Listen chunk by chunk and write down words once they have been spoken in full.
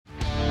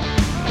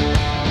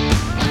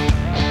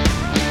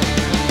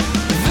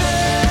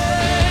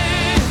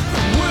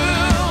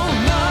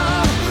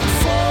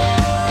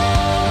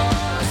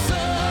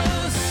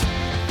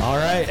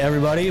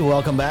everybody.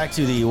 Welcome back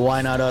to the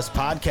Why Not Us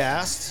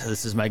podcast.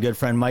 This is my good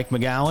friend Mike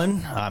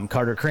McGowan. I'm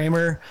Carter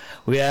Kramer.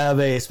 We have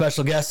a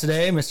special guest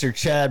today, Mr.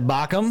 Chad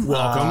Bakkum.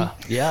 Welcome.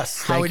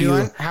 Yes. How we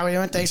doing?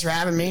 Thanks for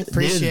having me.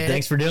 Appreciate it.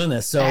 Thanks for doing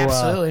this. So,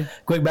 absolutely.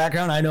 Quick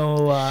background. I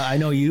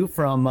know you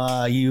from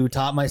you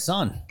taught my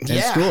son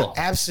in school.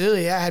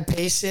 Absolutely. Yeah, I had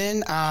Payson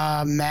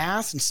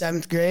math in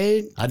 7th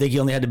grade. I think you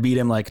only had to beat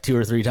him like 2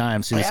 or 3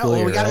 times through the school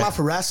year. We got him right? off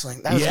for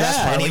wrestling. That was the best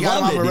part. and We he got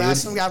him loved off for it,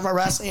 wrestling. Got him for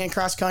wrestling and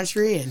cross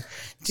country. And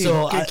dude,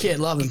 So good kid.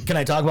 Love him. Can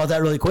I talk about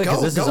that really quick?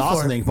 Because this is go awesome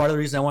for it. thing. Part of the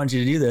reason I wanted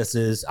you to do this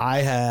is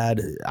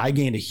I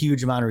gained a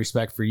huge amount of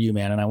respect for you,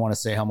 man. And I want to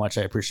say how much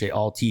I appreciate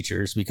all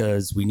teachers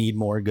because we need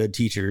more good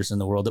teachers in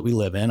the world that we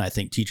live in. I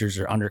think teachers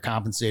are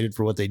undercompensated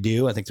for what they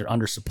do. I think they're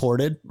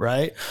undersupported,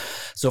 right?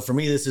 So for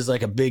me, this is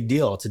like a big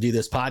deal to do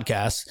this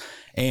podcast.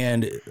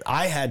 And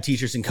I had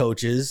teachers and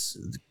coaches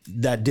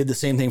that did the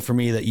same thing for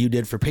me that you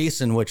did for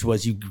Payson, which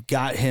was you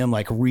got him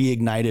like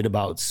reignited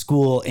about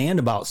school and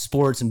about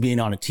sports and being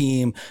on a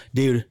team.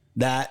 Dude,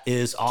 that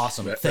is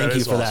awesome. Thank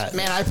you for that.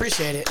 Man, I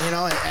appreciate it. You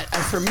know,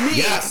 and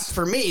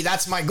for me,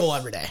 that's my goal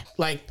every day.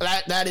 Like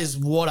that is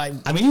what I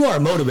mean, you are a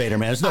motivator,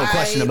 man. There's no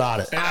question about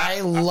it. I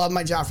love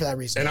my job for that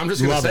reason. And I'm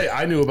just going to say,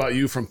 I knew about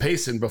you from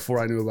Payson before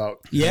I knew about.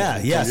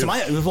 Yeah. So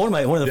one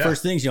of the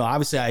first things,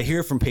 obviously I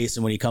hear from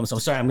Payson when he comes home.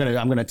 Sorry, I'm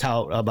gonna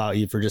tout about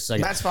you for just a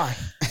second. That's fine.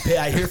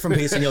 I hear from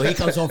Payson. He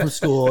comes home from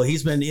school.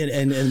 He's been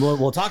in, and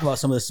we'll talk about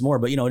some of this more.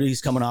 But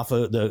he's coming off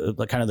of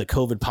the kind of the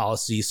COVID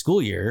policy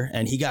school year,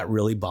 and he got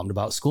really bummed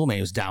about school. Man,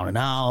 he was down and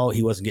out.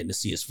 He wasn't getting to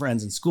see his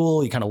friends in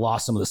school. He kind of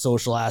lost some of the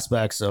social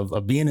aspects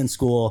of being in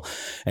school.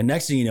 And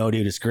next thing you know,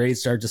 dude, his grades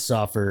start to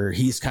suffer.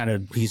 He's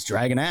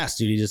dragging ass,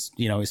 dude. He just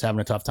he's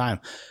having a tough time.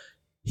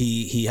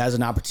 He has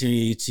an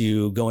opportunity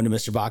to go into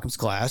Mr. Bakkum's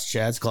class,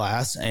 Chad's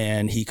class,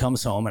 and he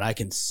comes home and I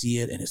can see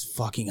it in his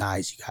fucking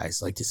eyes, you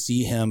guys. Like to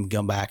see him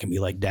come back and be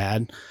like,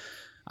 Dad,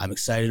 I'm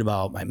excited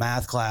about my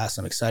math class.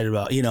 I'm excited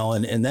about,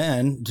 and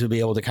then to be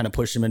able to kind of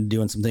push him into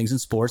doing some things in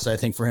sports, I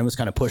think for him is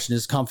kind of pushing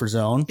his comfort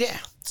zone. Yeah.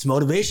 It's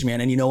motivation,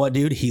 man. And you know what,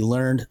 dude? He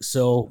learned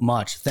so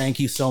much. Thank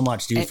you so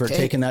much, dude, for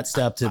taking that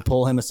step to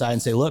pull him aside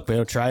and say, look,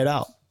 man, try it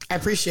out. I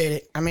appreciate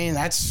it. I mean,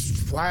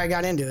 that's why I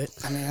got into it.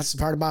 I mean, that's the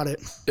part about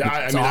it.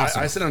 Yeah,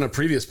 I said on a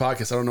previous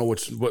podcast, I don't know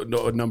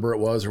what number it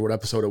was or what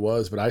episode it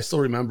was, but I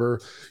still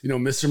remember,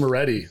 Mr.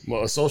 Moretti,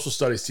 a social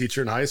studies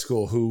teacher in high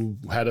school who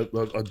had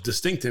a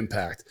distinct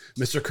impact.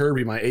 Mr.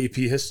 Kirby, my AP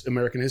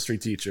American history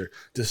teacher,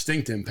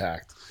 distinct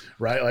impact,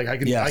 right? Like I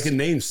can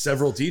name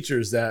several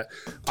teachers that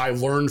I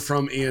learned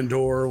from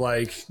and/or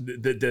like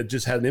that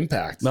just had an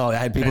impact. No, I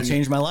had people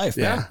change my life,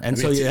 man. Yeah, and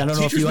I don't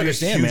know if you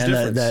understand,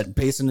 man, that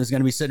Payson is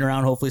going to be sitting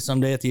around hopefully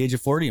someday at the age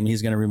of 40 and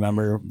he's going to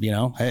remember, hey,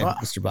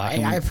 Mr.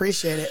 Bakkum. I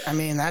appreciate it. I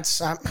mean,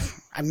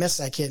 I miss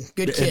that kid.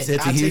 Good kid.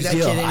 It's a huge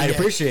deal. I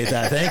appreciate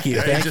that. Thank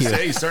you. Thank you.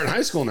 He's starting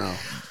high school now.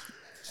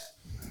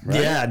 Right?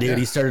 Yeah, dude. Yeah.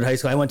 He started high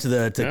school. I went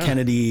to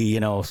Kennedy,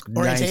 9th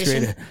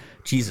grade.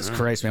 Jesus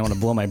Christ, man. I want to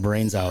blow my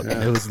brains out.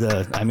 Yeah. It was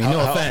no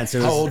offense.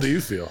 How old do you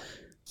feel?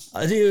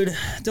 Dude,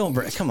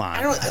 come on.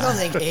 I don't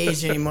think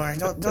age anymore.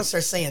 Don't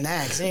start saying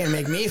that because it's gonna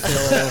make me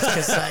feel old.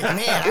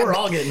 Because we're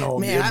all getting old.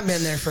 Man, dude. I've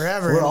been there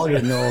forever. We're all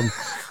getting old.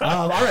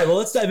 All right, well,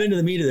 let's dive into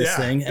the meat of this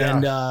thing.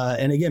 Yeah.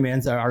 And again,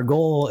 man, our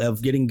goal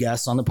of getting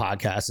guests on the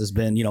podcast has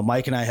been,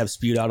 Mike and I have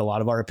spewed out a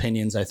lot of our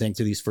opinions, I think,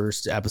 through these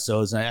first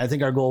episodes. And I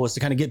think our goal was to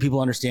kind of get people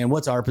to understand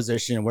what's our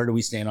position and where do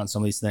we stand on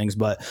some of these things.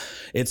 But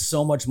it's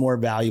so much more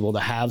valuable to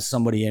have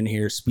somebody in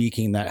here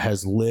speaking that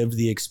has lived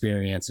the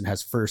experience and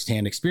has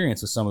firsthand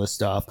experience with some of this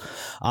stuff.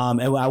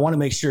 And I want to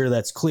make sure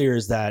that's clear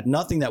is that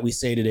nothing that we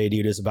say today,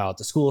 dude, is about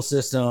the school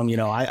system.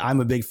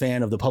 I'm a big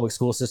fan of the public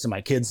school system. My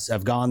kids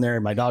have gone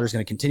there. My daughter's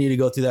going to continue to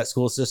go through that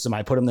school system.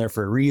 I put them there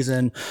for a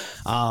reason.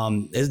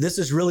 This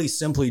is really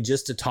simply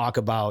just to talk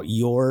about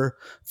your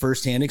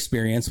firsthand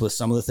experience with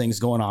some of the things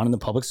going on in the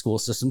public school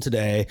system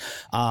today.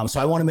 So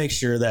I want to make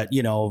sure that,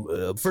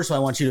 first of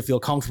all, I want you to feel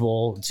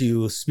comfortable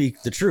to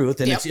speak the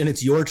truth and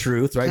it's your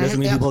truth, right? Doesn't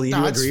mean people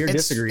either agree or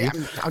disagree.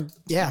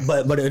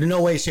 But in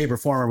no way, shape or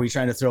form are we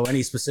trying to throw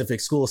any specific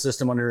school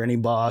system under any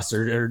bus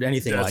or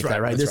anything like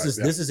that, right? This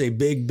is a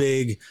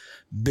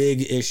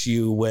big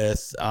issue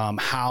with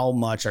how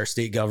much our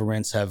state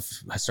governments have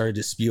started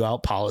to spew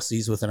out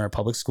policies within our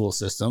public school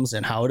systems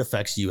and how it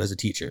affects you as a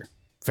teacher.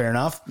 Fair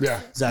enough? Yeah.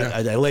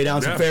 I lay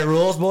down some fair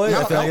rules, boys?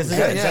 I feel like this is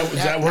good.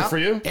 Does that work for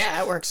you? Yeah,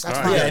 that works. That's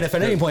fine. Yeah, and if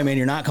at any point, man,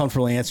 you're not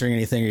comfortable answering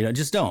anything,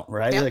 just don't,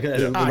 right?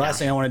 The last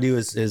thing I want to do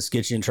is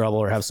get you in trouble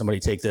or have somebody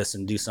take this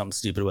and do something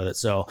stupid with it.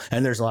 So,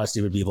 and there's a lot of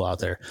stupid people out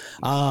there.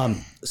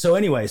 So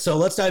anyway,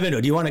 let's dive into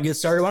it. Do you want to get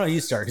started? Why don't you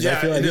start? Yeah,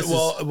 I feel like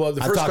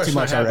the first question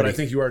I had, but I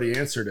think you already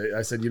answered it.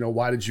 I said,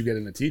 why did you get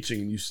into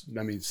teaching? And you,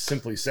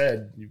 simply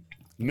said, you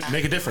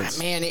make a difference.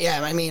 Man,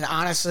 yeah. I mean,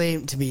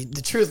 honestly, to be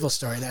the truthful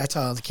story that I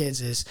tell all the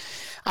kids is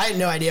I had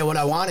no idea what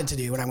I wanted to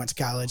do when I went to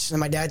college. And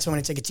my dad told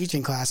me to take a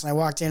teaching class, and I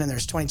walked in and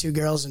there's 22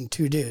 girls and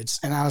 2 dudes.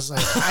 And I was like,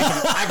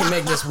 I can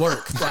make this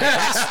work. Like,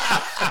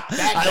 I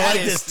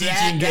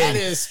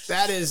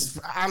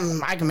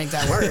can make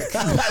that work.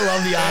 I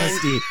love the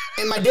honesty.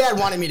 And my dad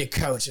wanted me to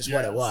coach is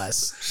what it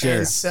was. Sure.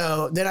 And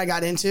so then I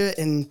got into it,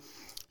 and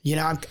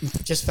I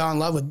just fell in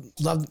love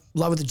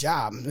with the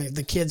job.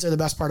 The kids are the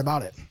best part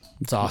about it.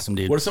 It's awesome,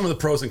 dude. What are some of the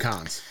pros and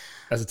cons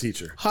as a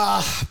teacher?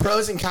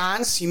 Pros and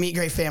cons, you meet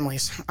great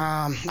families.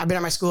 I've been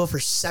at my school for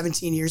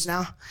 17 years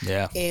now.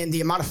 Yeah. And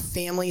the amount of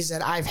families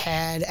that I've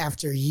had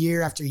after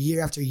year after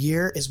year after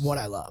year is what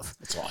I love.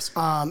 That's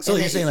awesome. So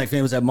you're saying like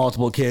families have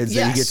multiple kids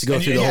that you get to go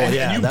through the whole,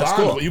 and that's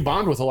cool. You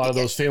bond with a lot of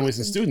those families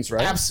and students,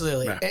 right?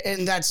 Absolutely. Yeah.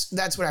 And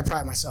that's what I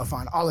pride myself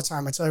on all the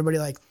time. I tell everybody,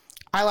 like,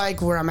 I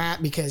like where I'm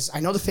at because I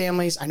know the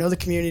families, I know the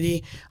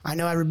community, I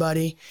know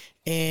everybody.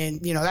 And,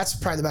 that's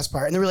probably the best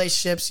part. And the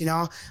relationships,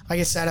 like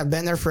I said, I've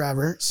been there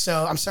forever.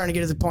 So I'm starting to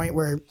get to the point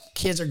where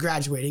kids are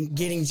graduating,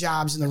 getting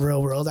jobs in the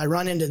real world. I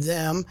run into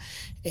them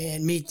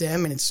and meet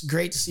them, and it's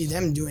great to see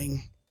them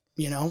doing,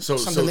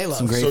 something they love.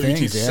 Some great so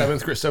things, you teach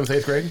seventh,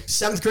 8th grade?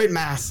 7th grade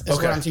math is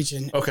what I'm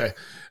teaching. Okay.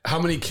 How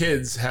many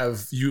kids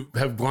have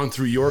gone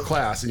through your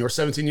class in your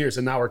 17 years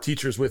and now are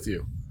teachers with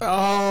you?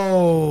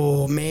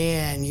 Oh,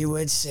 man, you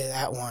would say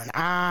that one.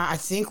 I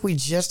think we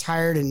just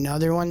hired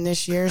another one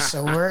this year,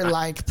 so we're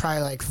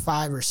probably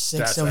 5 or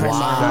 6 of them.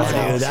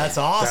 Wow, dude, that's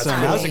awesome.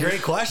 That was a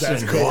great question.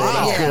 That's cool.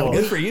 Wow, That's cool.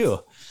 Good for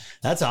you.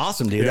 That's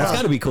awesome, dude. That's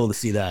got to be cool to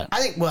see that. I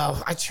think.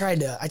 Well, I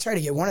tried to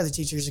get one of the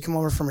teachers to come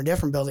over from a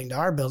different building to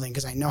our building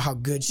because I know how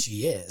good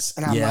she is,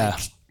 and I'm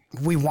like,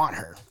 we want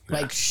her.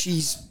 Like,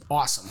 she's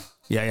awesome.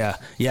 Yeah.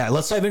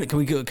 Let's dive in.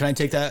 Can I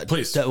take that?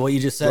 Please. What you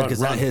just said, because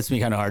that hits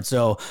me kind of hard.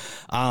 So,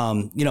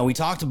 we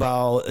talked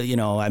about,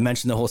 I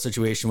mentioned the whole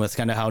situation with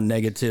kind of how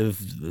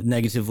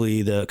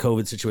negatively the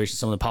COVID situation,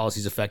 some of the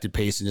policies affected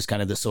pace and just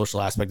kind of the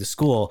social aspect of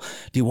school.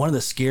 Dude, one of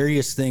the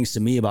scariest things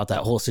to me about that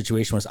whole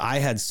situation was I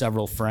had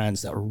several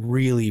friends that were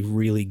really,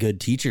 really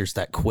good teachers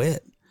that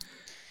quit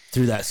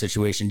through that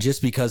situation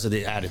just because of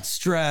the added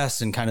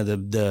stress and kind of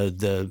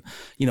the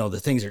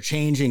things are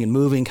changing and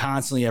moving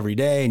constantly every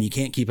day and you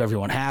can't keep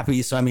everyone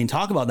happy. So, I mean,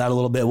 talk about that a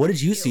little bit. What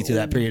did you see through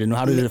that period and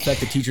how did it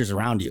affect the teachers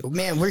around you?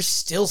 Man, we're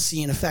still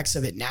seeing effects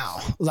of it now.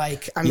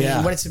 Like, I mean,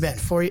 what has it been?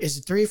 4? Is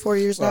it 3 or 4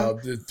 years now?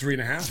 3.5.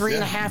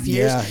 3.5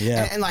 years.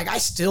 Yeah. And I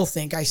still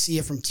think I see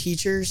it from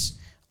teachers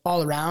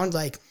all around.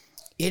 Like,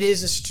 it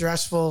is a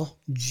stressful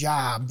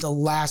job. The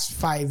last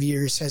 5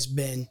 years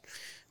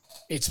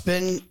it's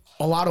been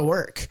a lot of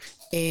work.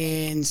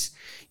 And,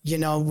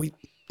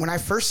 when I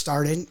first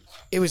started,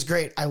 it was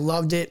great. I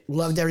loved it,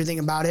 loved everything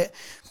about it.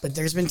 But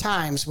there's been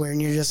times where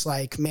you're just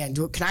like, man,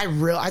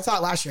 I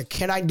thought last year,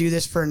 can I do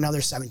this for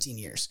another 17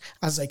 years?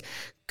 I was like,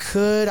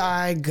 could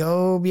I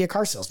go be a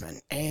car salesman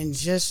and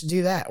just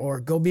do that,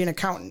 or go be an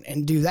accountant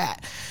and do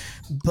that?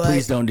 But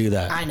please don't do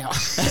that. I know.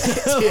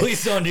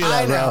 Please don't do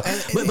that, bro.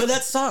 But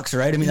that sucks,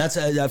 right? I mean, that's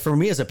for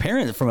me as a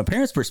parent, from a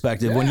parent's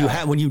perspective,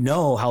 when you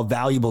know how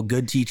valuable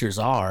good teachers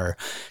are,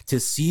 to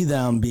see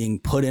them being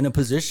put in a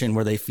position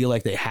where they feel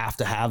like they have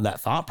to have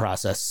that thought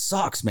process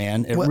sucks,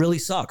 man. It really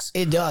sucks.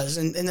 It does.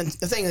 And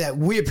the thing that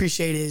we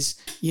appreciate is,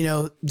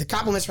 the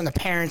compliments from the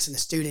parents and the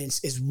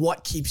students is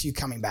what keeps you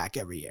coming back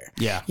every year.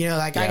 Yeah.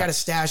 I got a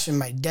stash in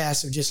my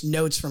desk of just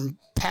notes from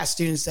past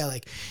students that,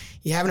 like,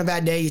 you having a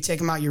bad day, you take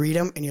them out, you read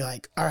them, and you're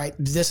like, all right,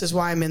 this is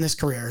why I'm in this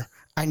career.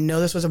 I know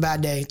this was a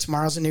bad day.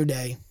 Tomorrow's a new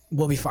day.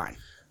 We'll be fine.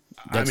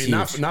 That's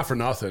not for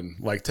nothing.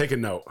 Like, take a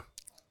note.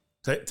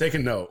 Take a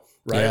note,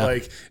 right? Yeah.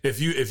 Like, if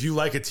you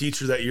like a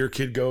teacher that your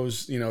kid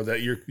goes,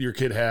 that your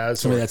kid has,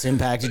 somebody that's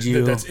impacted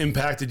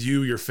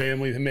you, your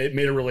family,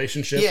 made a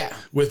relationship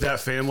with that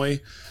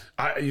family.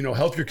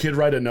 Help your kid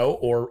write a note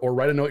or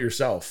write a note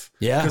yourself.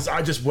 Yeah.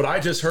 Because what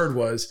I just heard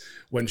was,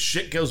 when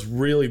shit goes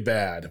really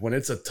bad, when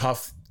it's a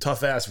tough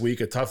ass week,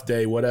 a tough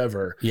day,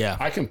 whatever. Yeah.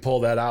 I can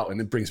pull that out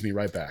and it brings me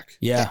right back.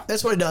 Yeah.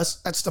 That's what it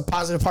does. That's the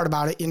positive part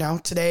about it.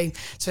 Today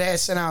I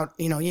sent out,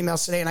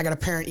 emails today, and I got a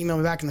parent email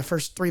me back in the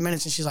first 3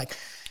 minutes, and she's like,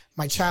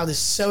 my child is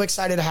so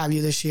excited to have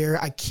you this year.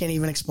 I can't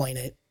even explain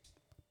it.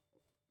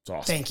 It's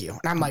awesome. Thank you.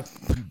 And I'm like,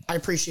 I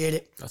appreciate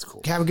it. That's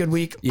cool. Have a good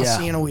week. I'll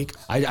see you in a week.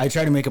 I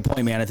try to make a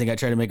point, man. I think I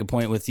try to make a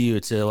point with you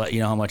to let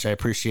you know how much I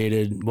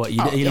appreciated what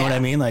you did. You know what I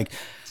mean? Like,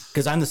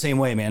 because I'm the same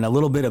way, man. A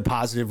little bit of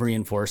positive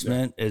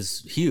reinforcement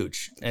is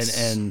huge.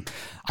 And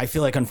I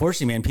feel like,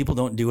 unfortunately, man, people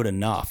don't do it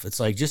enough. It's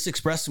like, just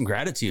express some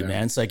gratitude,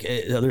 man. It's like,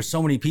 there's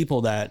so many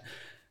people that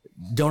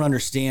don't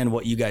understand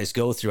what you guys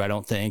go through, I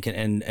don't think.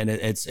 And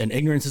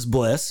ignorance is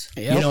bliss.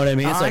 Yep. You know what I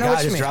mean? It's like,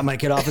 I just dropped my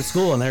kid off at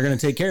school and they're going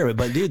to take care of it.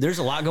 But dude, there's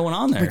a lot going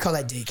on there. We call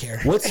that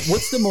daycare.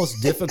 What's the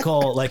most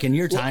difficult, like in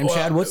your time,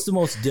 Chad, what's the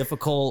most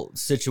difficult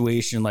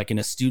situation, like in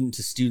a student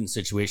to student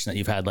situation that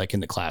you've had, like in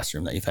the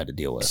classroom, that you've had to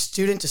deal with?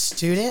 Student to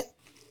student?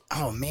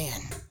 Oh man.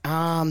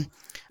 I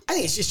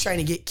think it's just trying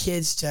to get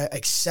kids to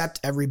accept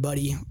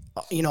everybody,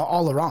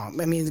 all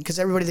around. I mean, because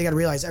they got to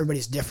realize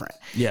everybody's different.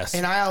 Yes.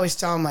 And I always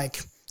tell them, like,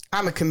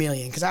 I'm a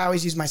chameleon, because I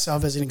always use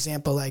myself as an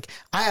example. Like,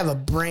 I have a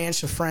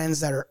branch of friends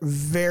that are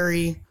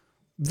very,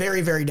 very,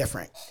 very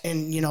different.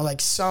 And,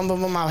 like, some of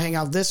them I'll hang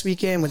out this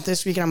weekend with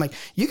this weekend. I'm like,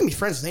 you can be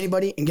friends with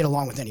anybody and get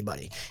along with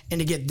anybody. And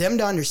to get them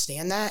to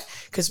understand that,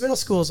 because middle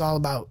school is all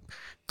about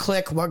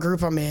click, what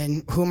group I'm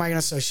in, who am I going to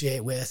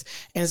associate with,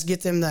 and it's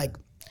get them, like,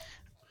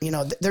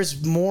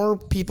 there's more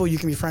people you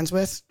can be friends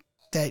with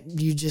that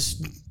you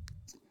just,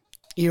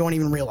 you don't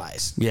even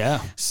realize.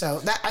 Yeah. So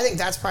that, I think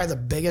that's probably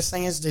the biggest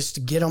thing, is just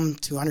to get them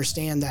to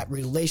understand that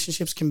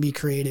relationships can be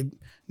created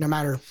no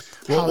matter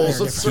how they're let's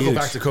different. circle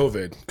back to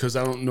COVID, because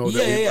I don't know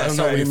that Yeah. I don't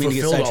Sorry, know I we didn't mean to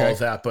get fulfilled all of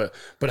sidetracked. that,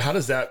 but how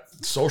does that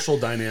social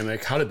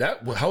dynamic, how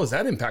is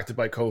that impacted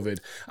by COVID?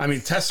 I mean,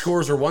 test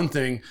scores are one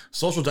thing,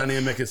 social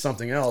dynamic is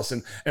something else,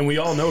 and we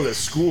all know that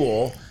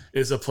school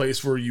is a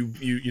place where you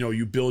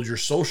build your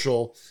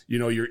social,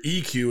 your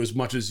EQ as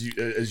much as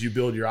you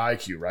build your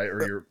IQ, right,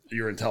 or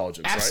your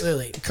intelligence.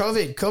 Absolutely.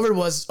 Right? COVID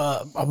was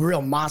a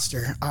real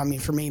monster. I mean,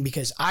 for me,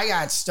 because I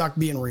got stuck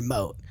being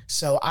remote,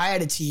 so I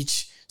had to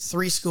teach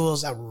 3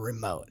 schools that were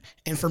remote.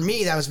 And for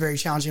me, that was very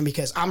challenging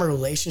because I'm a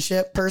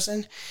relationship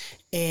person.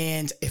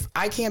 And if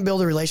I can't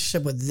build a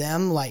relationship with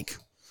them, like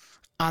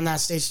on that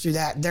stage through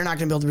that, they're not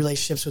going to build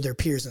relationships with their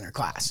peers in their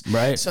class.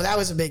 Right. So that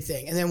was a big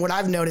thing. And then what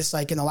I've noticed,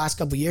 like in the last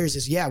couple of years,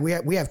 is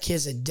we have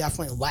kids that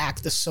definitely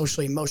lack the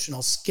social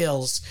emotional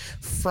skills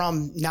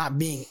from not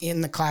being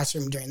in the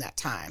classroom during that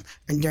time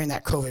and during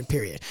that COVID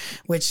period,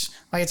 which,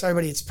 like I tell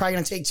everybody, it's probably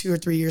going to take 2 or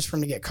 3 years for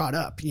them to get caught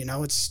up.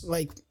 It's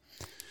like,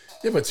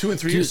 yeah, but 2 and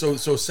 3 years. So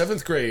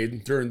 7th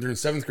grade, they're in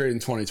 7th grade in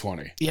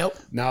 2020. Yep.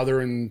 Now they're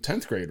in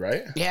 10th grade,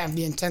 right? Yeah, I'm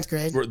in 10th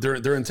grade.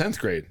 They're in 10th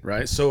grade,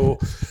 right? So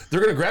they're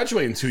going to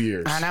graduate in 2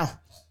 years. I know.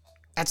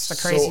 That's the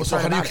crazy part. So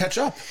how do you about it. catch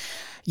up?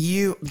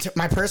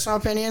 My personal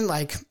opinion,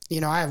 I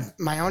have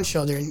my own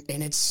children,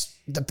 and it's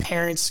the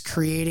parents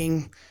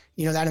creating,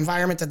 that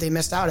environment that they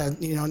missed out on.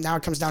 Now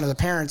it comes down to the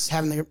parents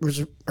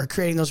or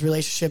creating those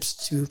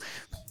relationships to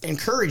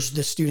encourage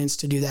the students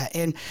to do that.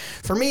 And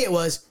for me, it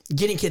was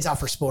getting kids out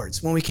for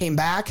sports. When we came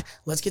back,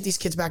 let's get these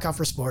kids back out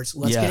for sports.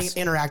 Let's get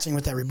interacting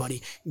with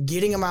everybody,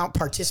 getting them out,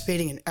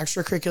 participating in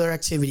extracurricular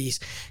activities,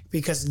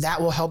 because that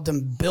will help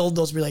them build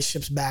those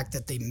relationships back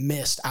that they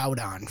missed out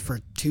on for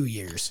 2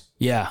 years.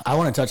 Yeah. I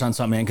want to touch on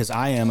something, man, because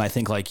I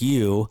think like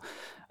you,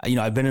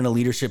 I've been in a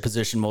leadership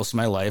position most of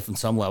my life on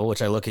some level,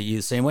 which I look at you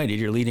the same way, dude.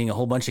 You're leading a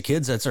whole bunch of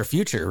kids. That's our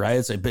future, right?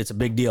 It's a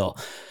big deal.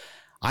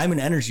 I'm an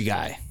energy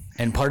guy.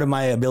 And part of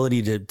my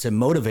ability to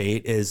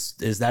motivate is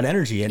that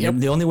energy.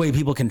 And the only way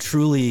people can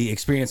truly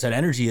experience that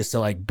energy is to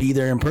like be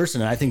there in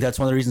person. And I think that's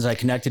one of the reasons I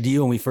connected to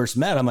you when we first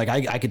met. I'm like,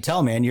 I could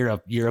tell, man, you're a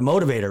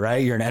motivator,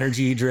 right? You're an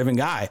energy driven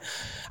guy.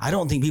 I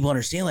don't think people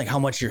understand like how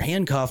much you're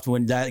handcuffed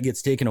when that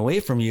gets taken away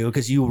from you,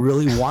 because you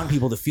really want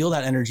people to feel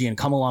that energy and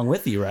come along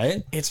with you,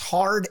 right? It's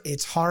hard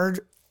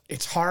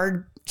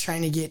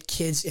trying to get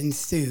kids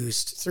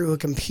enthused through a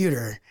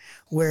computer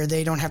where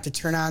they don't have to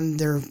turn on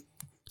their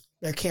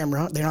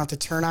camera. They don't have to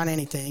turn on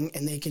anything,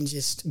 and they can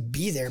just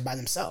be there by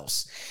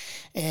themselves.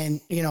 And,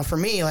 for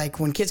me, like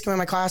when kids come in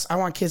my class, I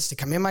want kids to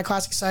come in my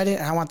class excited,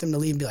 and I want them to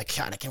leave and be like,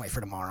 God, I can't wait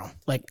for tomorrow.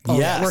 Like,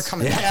 we're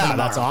coming back tomorrow.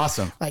 That's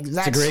awesome. Like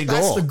that's a great goal.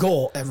 That's the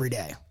goal every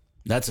day.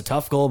 That's a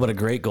tough goal, but a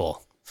great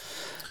goal.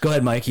 Go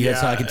ahead, Mike.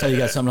 I can tell you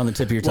got something on the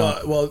tip of your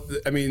tongue. Well,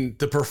 I mean,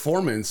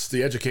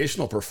 the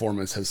educational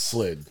performance has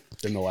slid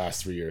in the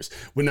last 3 years.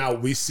 Now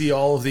we see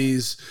all of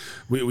these,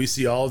 we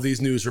see all of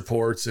these news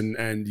reports,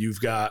 and you've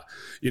got,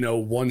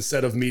 one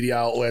set of media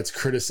outlets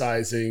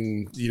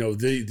criticizing,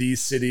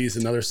 these cities,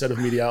 another set of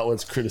media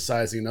outlets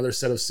criticizing another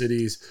set of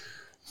cities,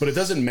 but it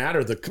doesn't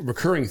matter. The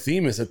recurring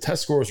theme is that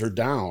test scores are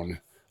down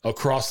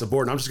across the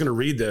board. And I'm just going to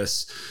read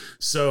this.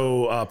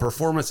 So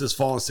performance has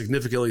fallen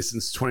significantly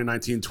since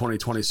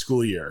 2019-2020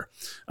 school year.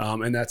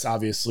 And that's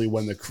obviously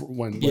when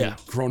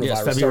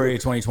coronavirus February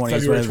 2020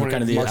 is when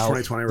kind of the March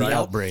 2020, right? The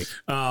outbreak.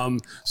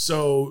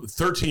 So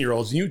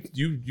 13-year-olds,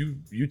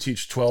 you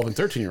teach 12 and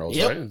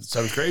 13-year-olds, right?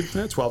 7th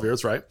grade, 12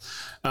 years, right?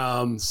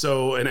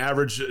 So an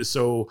average,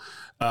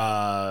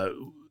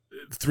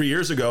 3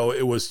 years ago,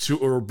 it was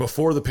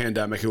before the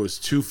pandemic, it was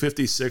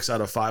 256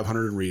 out of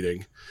 500 in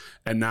reading,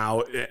 and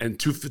now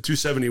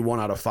 271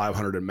 out of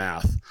 500 in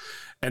math.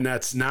 And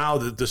that's now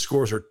the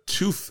scores are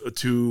it's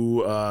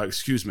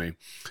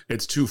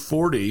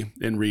 240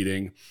 in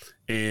reading,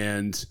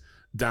 and it's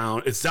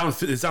down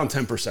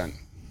 10%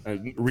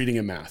 reading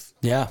and math.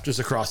 Yeah. Just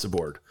across the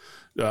board.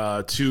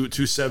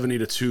 270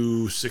 to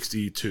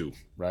 262,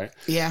 right?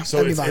 Yeah.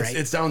 So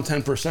it's down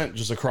 10%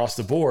 just across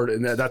the board,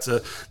 and that's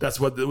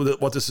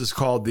what this is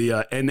called, the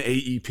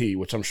NAEP,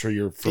 which I'm sure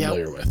you're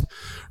familiar with,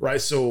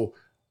 right? So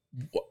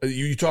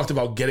you talked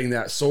about getting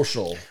that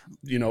social,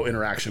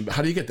 interaction, but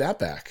how do you get that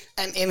back?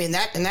 And I mean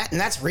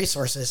that's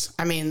resources.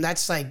 I mean,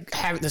 that's like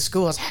the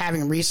school is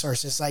having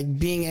resources, like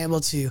being able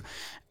to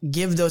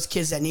give those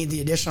kids that need the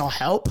additional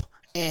help.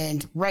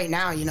 And right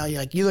now, you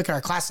look at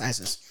our class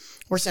sizes.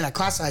 We're sending our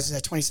class sizes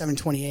at 27,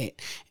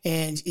 28.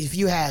 And if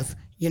you have,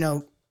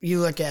 you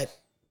look at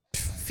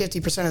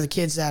 50% of the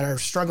kids that are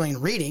struggling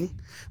reading,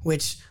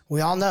 which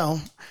we all know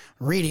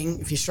reading,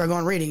 if you struggle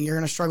in reading, you're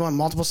going to struggle in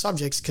multiple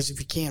subjects, because if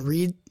you can't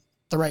read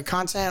the right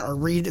content or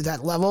read at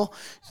that level,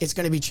 it's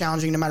going to be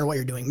challenging no matter what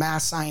you're doing,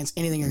 math, science,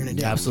 anything you're going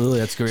to do. Absolutely.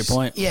 That's a great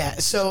point. Yeah.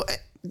 So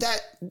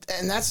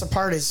that's the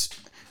part is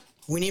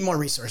we need more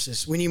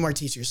resources. We need more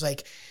teachers.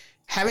 Like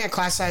having a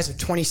class size of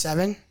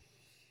 27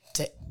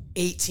 to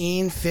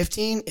 18,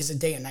 15 is a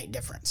day and night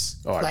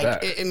difference. Oh, I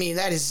bet. I mean,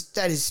 that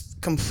is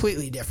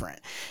completely different.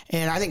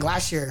 And I think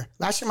last year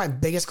my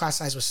biggest class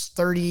size was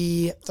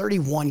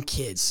 31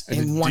 kids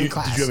in one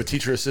class. Did you have a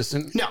teacher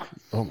assistant? No.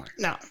 Oh my.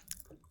 No.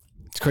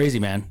 It's crazy,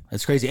 man.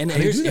 It's crazy. And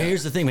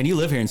here's the thing, man. You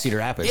live here in Cedar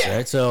Rapids,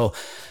 right? So,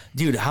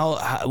 dude,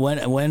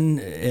 when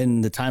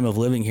in the time of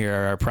living here,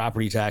 are our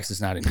property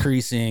taxes not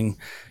increasing?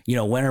 You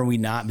know, when are we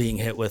not being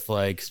hit with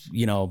like,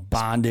 you know,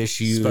 bond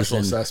issues, special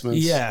assessments?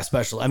 Yeah,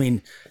 special. I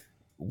mean,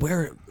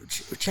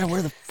 Chad,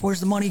 where's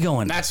the money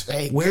going?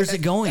 Where's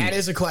it going? That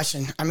is a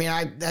question. I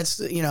mean, that's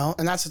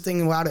the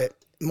thing about it.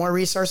 More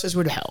resources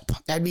would help.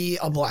 That'd be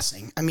a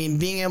blessing. I mean,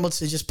 being able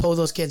to just pull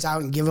those kids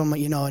out and give them,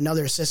 you know,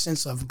 another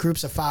assistance of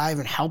groups of 5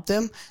 and help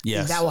them,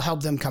 that will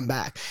help them come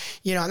back.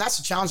 You know, and that's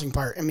the challenging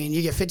part. I mean,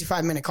 you get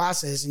 55-minute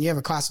classes and you have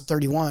a class of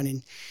 31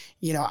 and,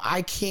 you know,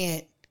 I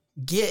can't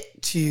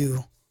get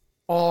to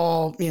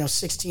all, you know,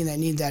 16 that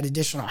need that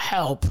additional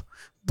help.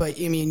 But,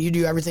 I mean, you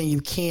do everything you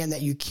can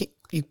that you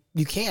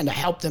can to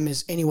help them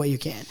as any way you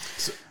can.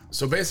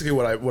 So basically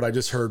what I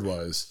just heard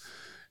was,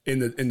 in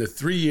the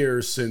 3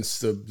 years since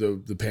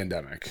the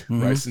pandemic,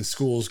 right? Since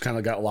schools kind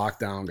of got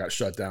locked down, got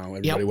shut down,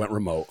 everybody went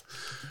remote.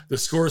 The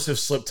scores have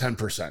slipped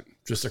 10%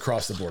 just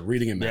across the board,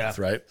 reading and math,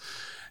 right?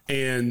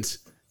 And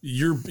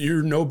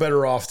you're no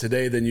better off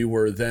today than you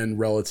were then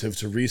relative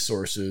to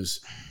resources.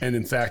 And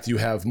in fact, you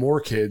have more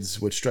kids,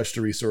 which stretch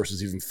the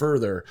resources even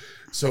further.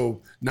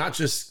 So not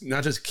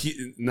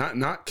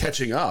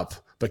catching up,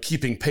 but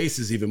keeping pace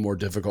is even more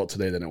difficult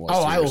today than it was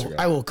 2 years ago.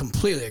 I will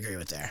completely agree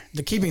with that.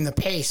 The keeping the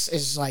pace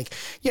is like,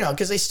 you know,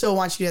 because they still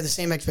want you to have the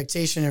same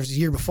expectation as the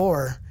year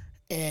before.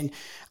 And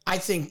I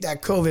think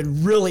that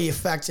COVID really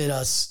affected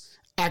us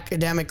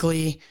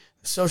academically,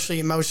 socially,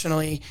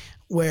 emotionally,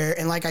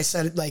 and like I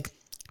said, like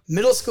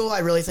middle school, I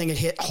really think it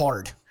hit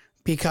hard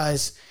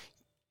because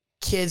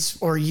kids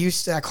were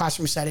used to that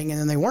classroom setting and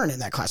then they weren't in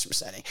that classroom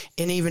setting.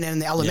 And even in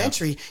the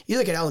elementary, you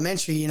look at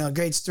elementary, you know,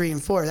 grades 3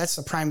 and 4, that's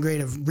the prime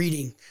grade of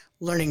reading,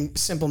 learning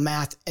simple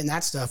math and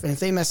that stuff. And if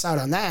they miss out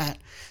on that,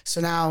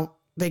 so now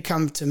they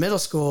come to middle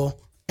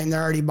school and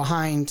they're already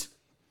behind.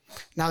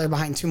 Now they're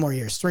behind 2 more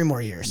years, 3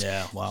 more years.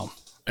 Yeah. Wow.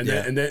 And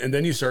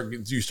then you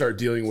start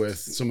dealing with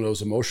some of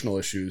those emotional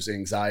issues,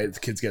 anxiety. The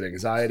kids get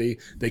anxiety.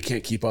 They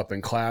can't keep up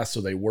in class,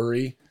 so they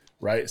worry,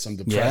 right? Some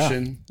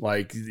depression.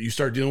 Like you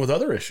start dealing with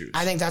other issues.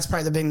 I think that's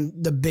probably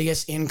been the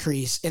biggest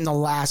increase in the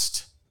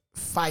last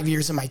 5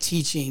 years of my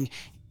teaching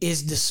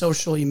is the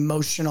social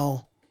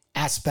emotional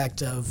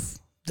aspect of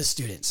the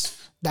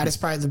students. That is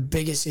probably the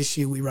biggest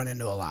issue we run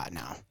into a lot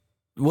now.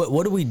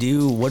 What do we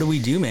do? What do we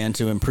do, man,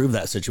 to improve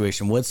that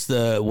situation? How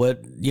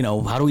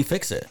do we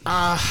fix it?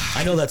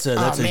 I know that's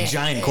a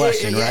giant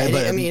question, right?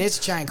 But I mean, it's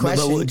a giant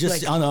question. But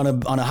just like,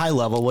 on a high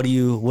level, what do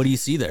you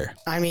see there?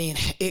 I mean,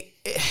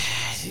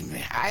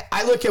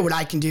 I look at what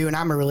I can do, and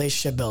I'm a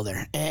relationship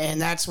builder,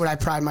 and that's what I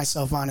pride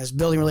myself on is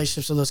building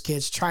relationships with those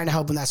kids, trying to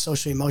help them that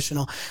social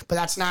emotional. But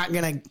that's not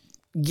gonna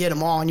get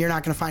them all, and you're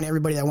not going to find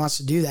everybody that wants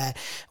to do that.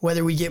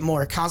 Whether we get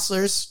more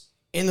counselors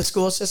in the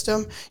school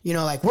system, you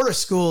know, like we're a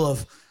school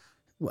of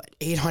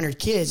 800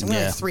 kids, and we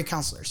have 3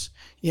 counselors.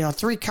 You know,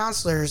 3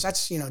 counselors,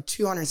 that's, you know,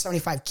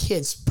 275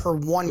 kids per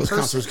one person. Those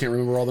counselors can't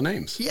remember all the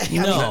names. Yeah.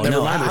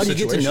 No. How do you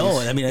get to know?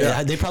 I mean,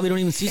 they probably don't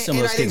even see some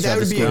of those kids. I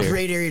think that would be a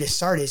great area to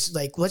start is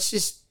like,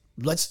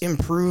 let's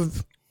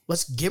improve.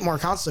 Let's get more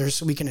counselors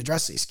so we can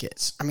address these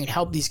kids. I mean,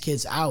 help these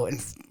kids out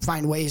and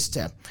find ways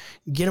to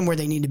get them where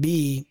they need to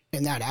be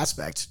in that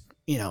aspect,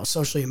 you know,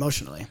 socially,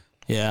 emotionally.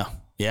 Yeah.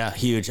 Yeah.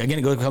 Huge. Again,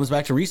 it comes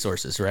back to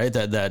resources, right?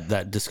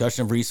 That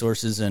discussion of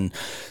resources. And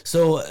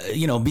so,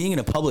 you know, being in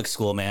a public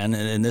school, man,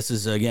 and this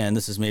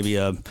is maybe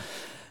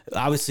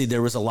obviously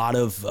there was a lot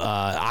of,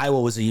 Iowa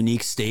was a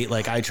unique state.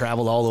 Like I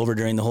traveled all over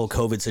during the whole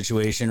COVID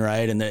situation.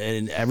 Right. And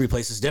every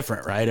place is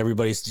different, right?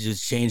 Everybody's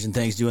just changing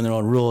things, doing their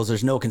own rules.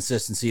 There's no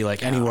consistency,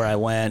 like anywhere I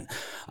went.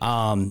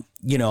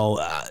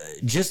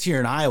 Just here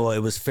in Iowa, it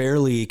was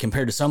fairly,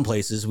 compared to some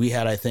places, we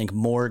had, I think,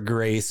 more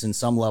grace in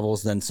some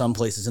levels than some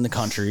places in the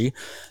country.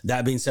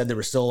 That being said, there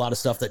was still a lot of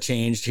stuff that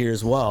changed here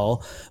as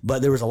well.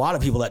 But there was a lot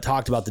of people that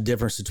talked about the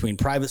difference between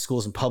private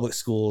schools and public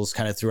schools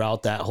kind of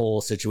throughout that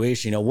whole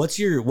situation. You know, what's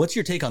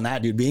your take on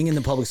that, dude? Being in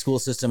the public school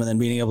system and then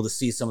being able to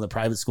see some of the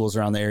private schools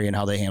around the area and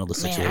how they handled the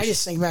situation. Man, I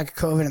just think back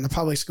to COVID and the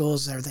public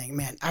schools and everything.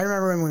 Man, I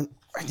remember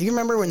do you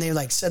remember when they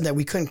like said that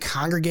we couldn't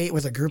congregate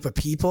with a group of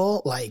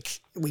people?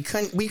 Like we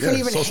couldn't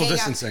even social hang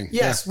distancing. Out.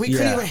 Yes, we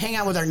couldn't even hang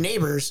out with our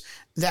neighbors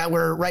that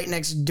were right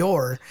next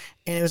door.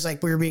 And it was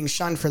like we were being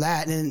shunned for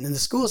that. And in the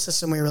school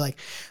system, we were like,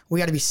 we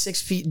got to be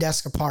 6 feet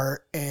desk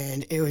apart.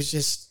 And it was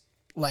just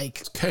like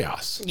it's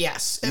chaos.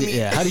 Yes. I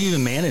mean, how do you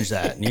even manage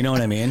that? You know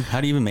what I mean?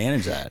 How do you even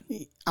manage that?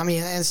 I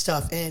mean, and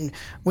stuff. And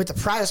with the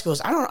private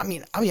schools, I'll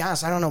be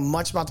honest, I don't know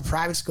much about the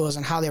private schools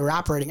and how they were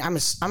operating. I'm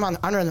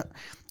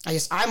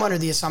under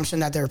the assumption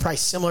that they were probably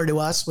similar to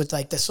us with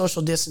like the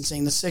social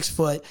distancing, the 6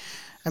 foot.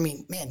 I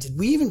mean, man, did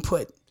we even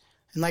and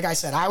like I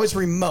said, I was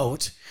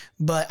remote,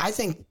 but I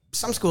think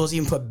some schools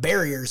even put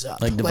barriers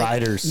up. Like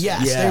dividers.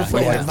 Yes, they were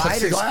putting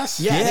dividers. Plexiglass?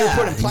 Yeah, they were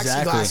putting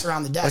plexiglass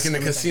around the desk. Like in the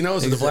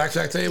casinos at the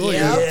blackjack table?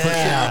 Yeah. You push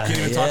it out, can't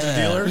even talk to the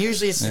dealer?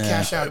 Usually it's the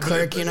cash out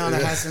clerk,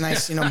 that has the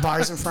nice,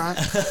 bars in front.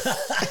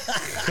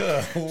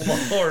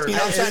 Lord.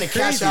 I'm trying to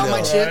cash out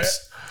my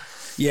chips.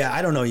 Yeah,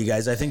 I don't know, you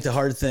guys. I think the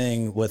hard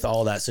thing with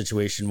all that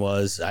situation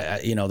was,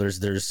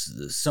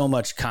 there's so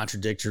much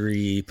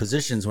contradictory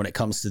positions when it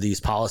comes to these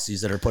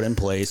policies that are put in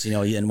place.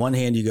 In one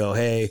hand, you go,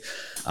 hey,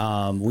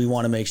 we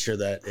want to make sure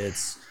that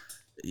it's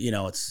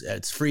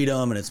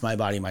freedom and it's my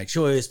body, my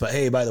choice. But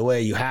hey, by the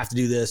way, you have to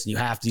do this and you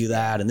have to do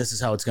that, and this is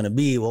how it's going to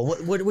be. Well,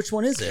 which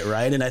one is it,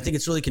 right? And I think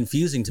it's really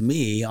confusing to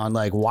me on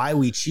like why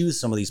we choose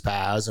some of these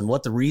paths and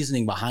what the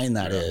reasoning behind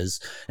that is,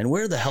 and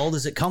where the hell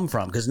does it come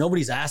from? Because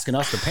nobody's asking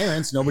us, the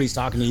parents. Nobody's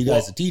talking to you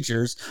guys, the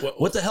teachers.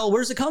 What the hell?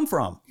 Where's it come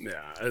from? Yeah,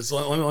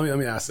 let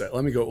me ask that.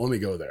 Let me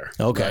go there.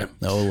 Okay. Right?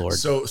 Oh Lord.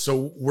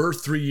 So we're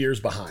 3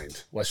 years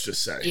behind. Let's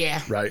just say. Yeah.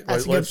 Right.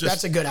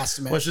 That's a good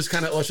estimate. Let's just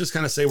kind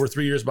of say we're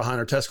 3 years behind.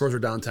 Our test scores are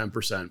down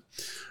 10%,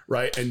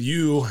 right? And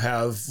you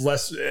have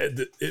less,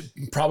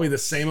 probably the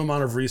same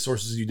amount of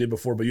resources you did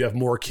before, but you have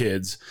more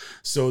kids.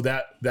 So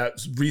that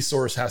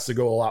resource has to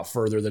go a lot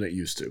further than it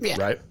used to,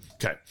 right?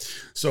 Okay.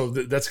 So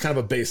that's kind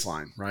of a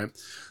baseline, right?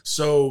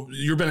 So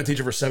you've been a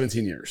teacher for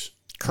 17 years,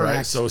 correct?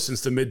 Right? So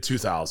since the mid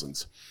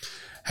 2000s.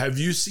 Have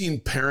you seen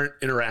parent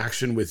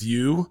interaction with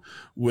you,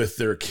 with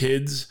their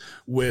kids,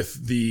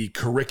 with the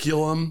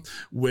curriculum,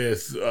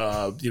 with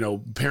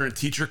parent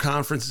teacher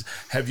conferences?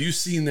 Have you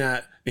seen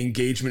that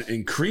engagement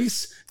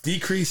increase,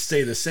 decrease,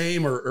 stay the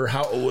same, or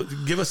how?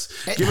 Give us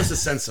a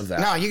sense of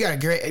that. No, you got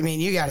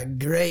a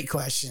great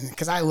question,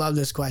 because I love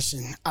this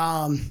question.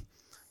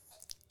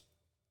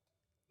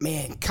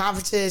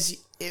 Conferences.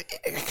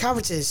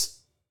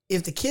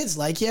 If the kids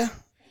like you,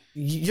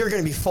 you're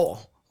going to be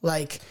full.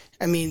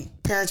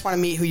 Parents want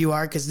to meet who you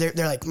are because they're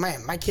like,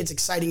 man, my kid's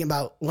exciting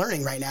about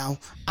learning right now.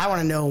 I want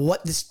to know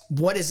what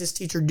is this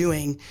teacher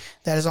doing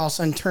that has all of a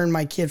sudden turned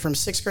my kid from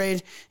 6th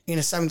grade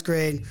into 7th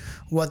grade,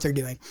 what they're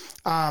doing.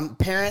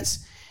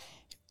 Parents,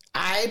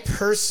 I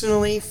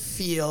personally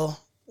feel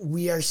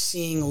we are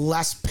seeing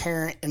less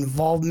parent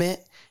involvement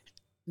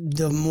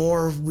the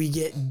more we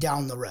get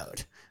down the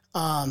road.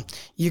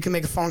 You can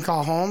make a phone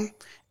call home.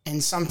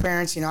 And some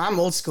parents, I'm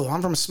old school.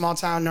 I'm from a small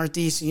town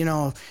Northeast.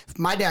 If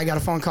my dad got a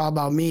phone call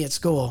about me at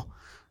school,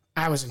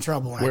 I was in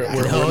trouble. We're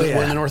in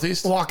the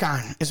Northeast? Walk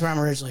On is where I'm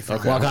originally from.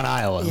 Okay. Walk On,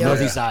 Iowa. Yep.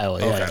 Northeast Iowa.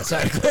 Yeah. Okay.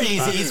 Sorry.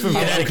 He's from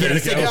Connecticut.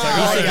 He's sitting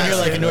here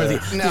like a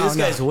Northeast. Dude, this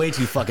guy's way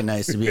too fucking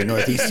nice to be a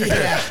Northeast.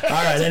 Yeah. All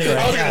right. Anyway.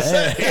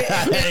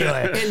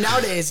 Anyway. And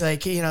nowadays,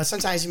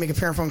 sometimes you make a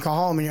parent phone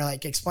call home and you're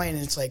like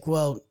explaining. It's like,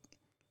 well,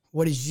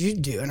 what did you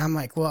do? And I'm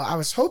like, well, I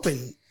was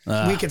hoping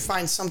we could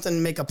find something to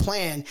make a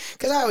plan.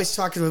 Because I always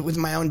talk with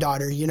my own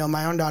daughter.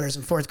 My own daughter's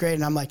in 4th grade.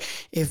 And I'm like,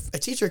 if a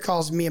teacher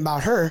calls me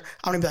about her,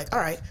 I'm going to be like, all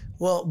right,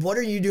 well, what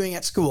are you doing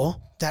at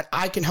school that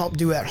I can help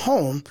do at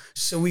home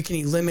so we can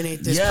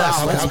eliminate this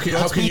problem?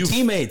 How can you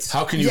teammates?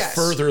 How can you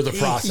further the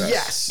process?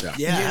 Yes.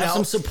 Yeah. Have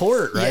some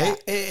support, right?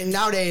 Yeah. And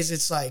nowadays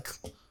it's like,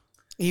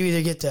 you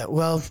either get to,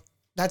 well,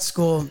 that's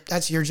school.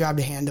 That's your job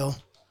to handle.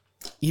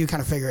 You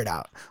kind of figure it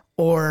out.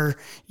 Or,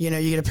 you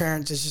get a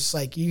parent that's just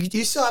like,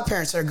 you still have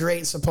parents that are great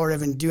and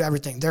supportive and do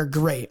everything. They're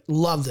great.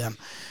 Love them.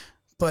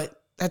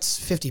 But that's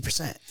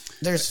 50%.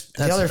 There's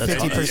the other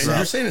 50%. And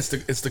you're saying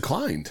it's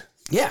declined.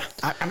 Yeah.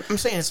 I'm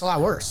saying it's a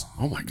lot worse.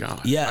 Oh my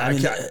God. Yeah.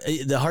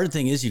 The hard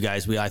thing is, you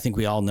guys, I think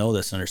we all know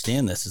this and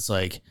understand this. It's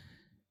like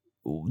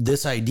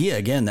this idea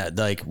again that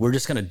like, we're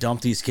just going to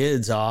dump these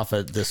kids off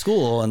at the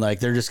school. And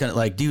like, they're just going to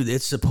like, dude,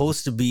 it's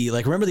supposed to be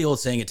like, remember the old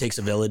saying, it takes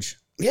a village?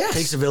 Yes. It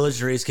takes a village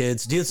to raise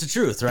kids. Dude, it's the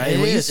truth, right?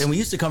 And we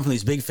used to come from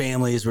these big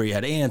families where you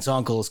had aunts,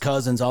 uncles,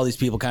 cousins, all these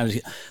people kind of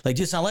like,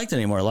 dude, it's not like that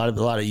anymore.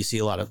 You see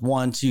a lot of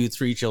 1, 2,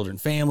 3 children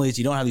families.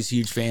 You don't have these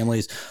huge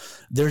families.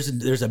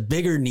 There's a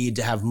bigger need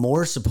to have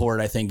more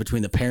support, I think,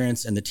 between the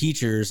parents and the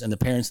teachers and the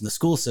parents and the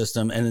school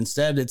system. And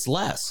instead it's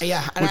less.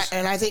 Yeah.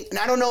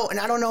 I don't know.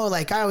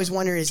 Like, I always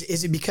wonder,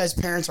 is it because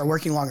parents are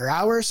working longer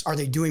hours? Are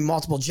they doing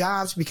multiple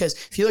jobs? Because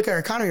if you look at our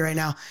economy right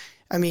now,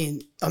 a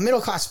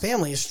middle-class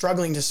family is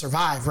struggling to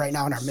survive right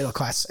now in our middle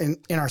class in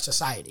our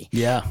society.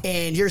 Yeah.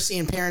 And you're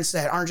seeing parents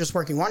that aren't just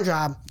working one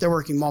job, they're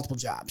working multiple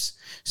jobs.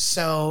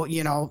 So,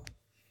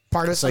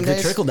 part of some days,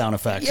 the trickle-down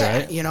effect,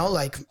 right?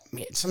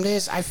 Some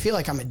days I feel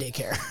like I'm in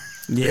daycare.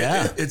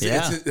 Yeah.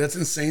 That's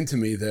insane to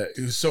me that,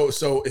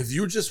 so if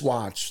you just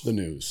watch the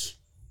news,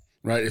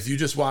 right? If you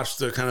just watch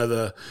the kind of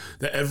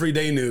the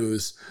everyday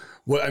news,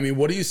 what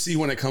do you see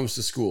when it comes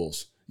to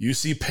schools? You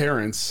see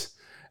parents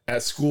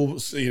at school,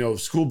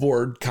 school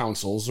board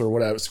councils or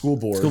whatever, school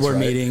board right?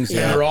 meetings. And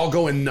they're all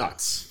going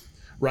nuts,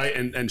 right?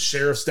 And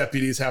sheriff's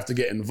deputies have to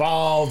get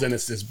involved, and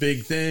it's this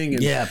big thing.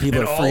 And,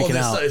 people are freaking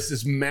out. It's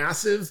this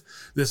massive,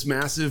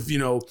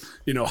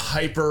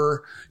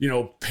 hyper,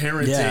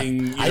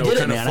 parenting. I did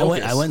it, man. I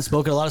went and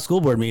spoke at a lot of school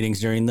board meetings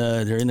during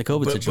the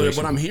COVID situation. But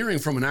what I'm hearing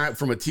from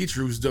a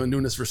teacher who's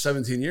doing this for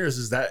 17 years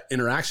is that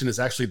interaction has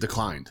actually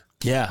declined.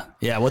 Yeah.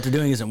 What they're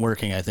doing isn't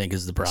working, I think,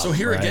 is the problem. So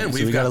here again,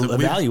 we've got to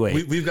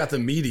evaluate. We've got the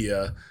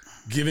media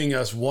giving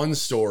us one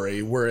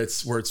story where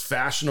it's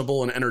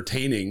fashionable and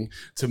entertaining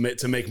to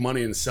make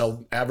money and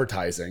sell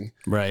advertising,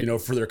 right?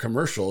 For their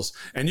commercials,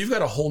 and you've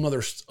got a whole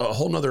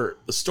nother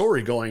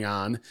story going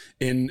on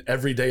in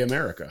everyday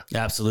America.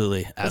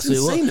 Absolutely. That's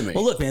insane to me.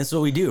 Well, look, man, that's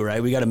what we do,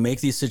 right? We got to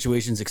make these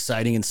situations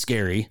exciting and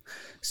scary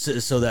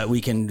so that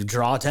we can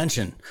draw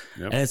attention.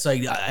 Yep. And it's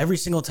like every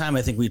single time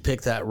I think we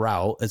pick that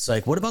route, it's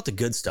like, what about the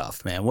good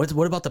stuff, man? What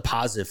about the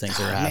positive things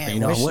that are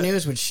happening? Man, wish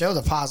news would show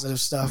the positive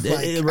stuff.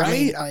 Like, right? I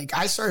mean, like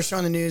I started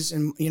showing the news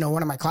in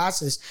one of my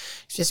classes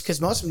just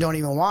because most of them don't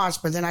even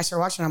watch. But then I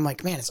started watching. I'm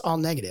like, man, it's all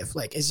negative.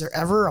 Like, is there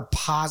ever a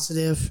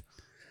positive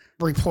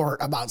report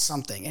about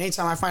something?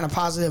 Anytime I find a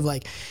positive,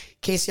 like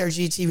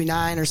KCRG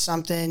TV9 or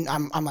something,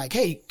 I'm like,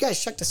 hey,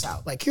 guys, check this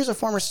out. Like, here's a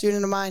former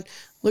student of mine.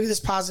 Look at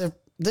this positive.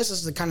 This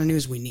is the kind of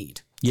news we need.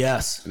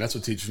 Yes. And that's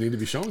what teachers need to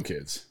be showing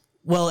kids.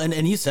 Well,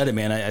 and you said it,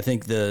 man. I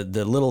think the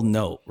little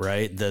note,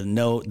 right? The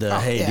note,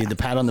 dude, the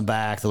pat on the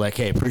back, the like,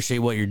 hey, appreciate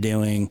what you're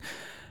doing.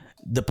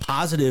 The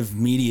positive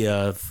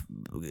media,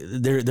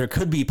 there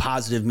could be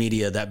positive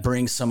media that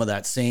brings some of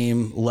that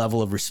same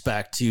level of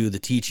respect to the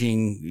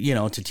teaching,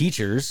 to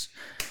teachers.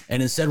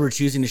 And instead we're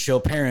choosing to show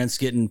parents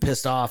getting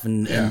pissed off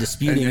and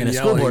disputing in a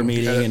school board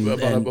meeting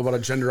about a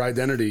gender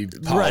identity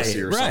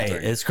policy or something.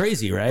 Right. It's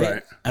crazy,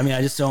 right? I mean,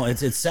 I just don't,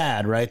 it's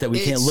sad, right? That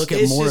we can't look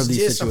at more of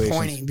these situations. It's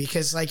disappointing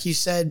because like you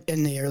said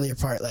in the earlier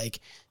part,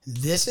 like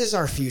this is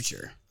our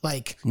future.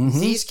 Like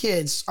these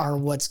kids are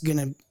what's going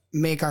to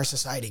make our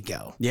society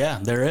go. Yeah,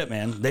 they're it,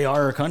 man. They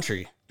are our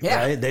country. Yeah,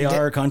 right? They are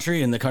our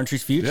country and the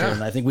country's future. Yeah.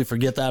 And I think we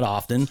forget that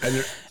often.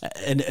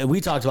 And we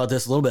talked about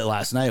this a little bit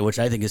last night, which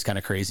I think is kind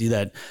of crazy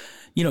that,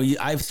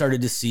 I've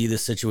started to see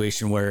this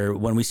situation where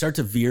when we start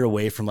to veer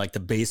away from like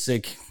the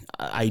basic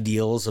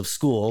ideals of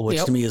school,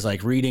 which to me is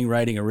like reading,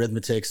 writing,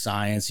 arithmetic,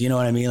 science, you know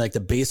what I mean? Like the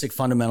basic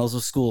fundamentals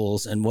of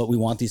schools and what we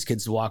want these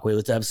kids to walk away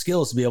with, to have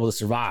skills to be able to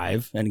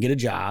survive and get a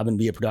job and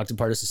be a productive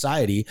part of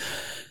society.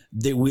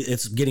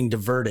 It's getting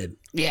diverted,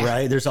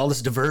 right? There's all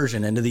this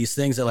diversion into these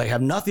things that like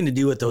have nothing to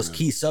do with those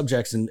key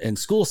subjects in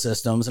school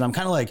systems. And I'm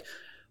kind of like,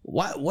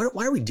 why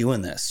are we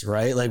doing this?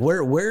 Right? Like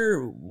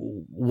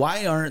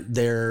why aren't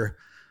there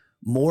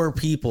more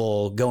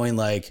people going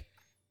like,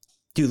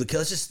 dude,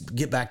 let's just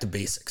get back to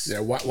basics. Yeah.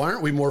 Why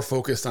aren't we more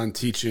focused on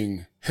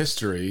teaching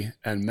history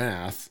and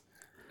math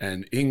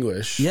and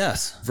English?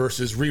 Yes.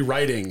 Versus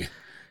rewriting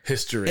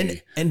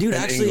history and dude,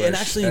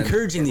 actually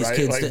encouraging these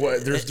kids.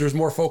 Like there's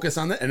more focus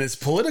on that, and it's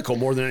political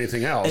more than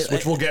anything else,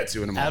 which we'll get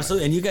to in a moment.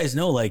 Absolutely, and you guys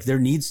know, like there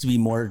needs to be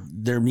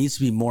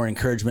more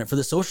encouragement for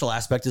the social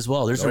aspect as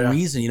well. There's a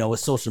reason,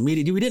 with social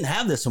media. Dude, we didn't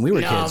have this when we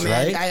were kids,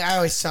 man, right? I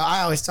always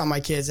tell my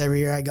kids every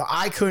year. I go,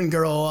 I couldn't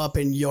grow up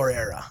in your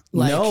era.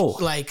 I feel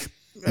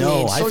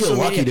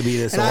lucky to be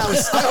this old.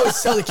 I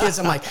always tell the kids,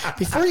 I'm like,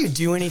 before you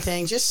do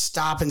anything, just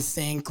stop and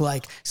think.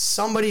 Like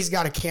somebody's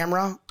got a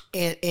camera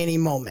at any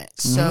moment.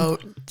 So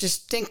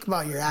just think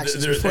about your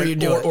actions before you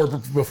do it. Or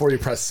before you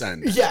press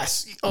send.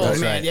 Yes. Oh, that's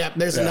man. Right. Yeah.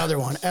 There's another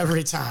one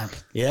every time.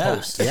 Yeah.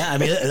 Post. Yeah. I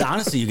mean,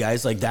 honestly, you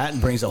guys, like that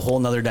brings a whole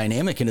nother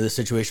dynamic into the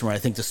situation where I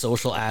think the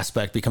social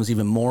aspect becomes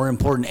even more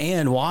important,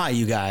 and why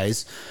you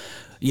guys,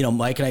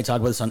 Mike and I talk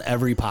about this on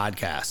every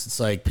podcast.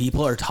 It's like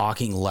people are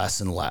talking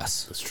less and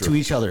less to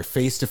each other,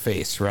 face to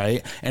face,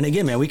 right? And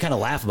again, man, we kind of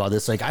laugh about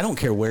this. Like, I don't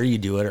care where you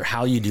do it or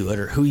how you do it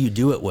or who you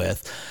do it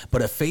with,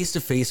 but a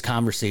face-to-face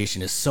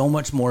conversation is so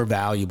much more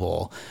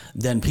valuable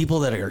than people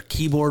that are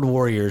keyboard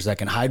warriors that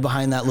can hide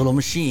behind that little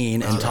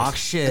machine and talk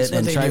shit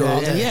and try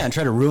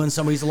to ruin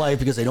somebody's life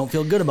because they don't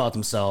feel good about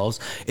themselves.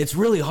 It's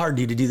really hard,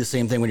 dude, to do the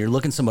same thing when you're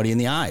looking somebody in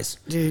the eyes.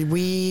 Dude,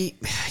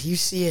 you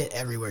see it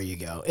everywhere you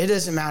go. It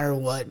doesn't matter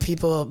what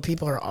people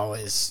are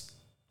always,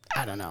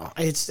 I don't know.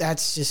 It's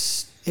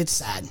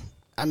sad.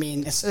 I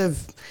mean,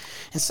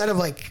 instead of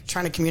like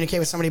trying to communicate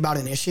with somebody about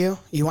an issue,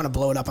 you want to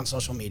blow it up on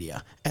social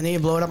media, and then you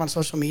blow it up on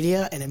social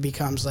media and it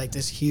becomes like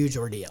this huge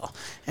ordeal.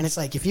 And it's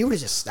like, if you would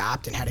have just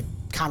stopped and had a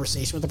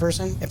conversation with the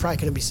person, it probably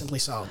could have been simply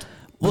solved.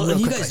 Well,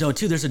 you guys know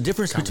too, there's a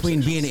difference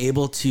between being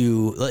able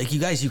to, like,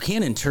 you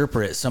can't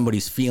interpret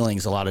somebody's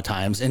feelings a lot of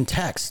times in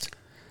text.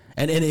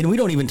 And we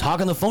don't even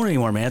talk on the phone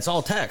anymore, man. It's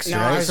all text, right?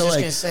 I was just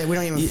going to say, we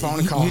don't even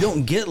phone call. You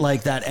don't get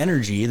like that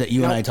energy that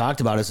you and I talked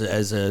about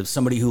as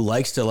somebody who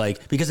likes to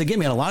like, because again,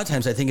 man, a lot of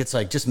times I think it's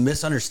like just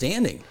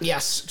misunderstanding.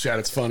 Yes. Chad,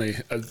 it's funny.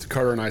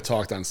 Carter and I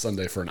talked on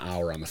Sunday for an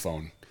hour on the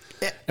phone.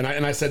 And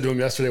I said to him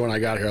yesterday when I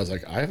got here, I was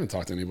like, I haven't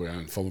talked to anybody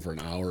on the phone for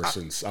an hour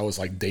since I was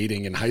like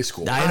dating in high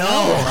school. I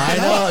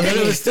know. And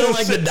it was still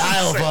like the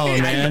dial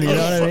phone, man. You know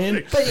what I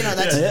mean? But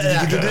that's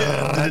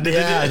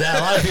a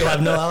lot of people have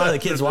a lot of the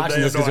kids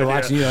watching this because they're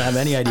watching. You don't have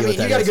any idea. I mean,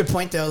 you got a good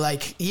point though.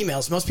 Like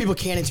emails, most people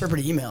can't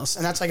interpret emails,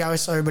 and that's like I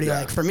always tell everybody.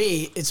 Like for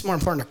me, it's more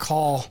important to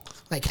call,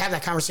 like have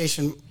that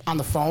conversation on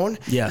the phone,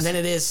 than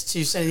it is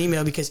to send an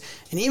email, because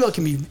an email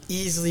can be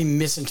easily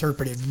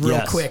misinterpreted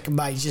real quick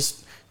by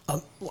just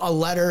a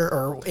letter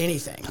or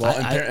anything. Well,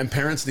 and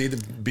parents need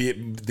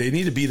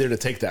to be there to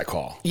take that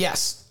call.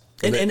 Yes.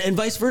 And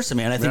vice versa,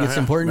 man. I think it's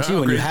important too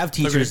when you have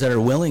teachers that are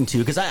willing to,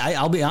 because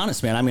I'll be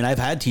honest, man. I mean, I've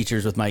had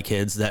teachers with my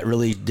kids that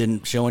really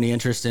didn't show any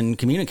interest in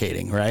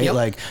communicating, right? Yep.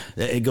 Like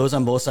it goes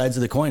on both sides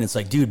of the coin. It's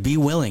like, dude, be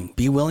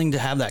willing to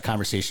have that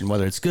conversation,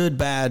 whether it's good,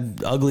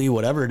 bad, ugly,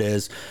 whatever it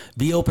is.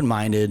 Be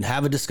open-minded,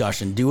 have a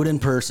discussion, do it in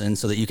person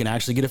so that you can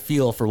actually get a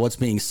feel for what's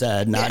being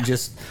said, not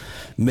just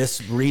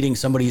misreading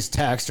somebody's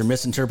text or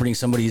misinterpreting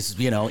somebody's,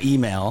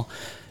 email.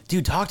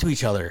 Dude, talk to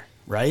each other.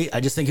 Right? I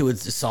just think it would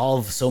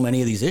solve so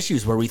many of these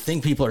issues where we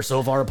think people are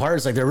so far apart.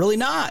 It's like they're really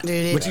not,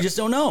 but you just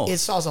don't know. It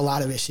solves a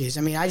lot of issues.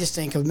 I mean, I just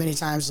think of many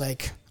times,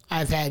 like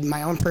I've had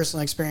my own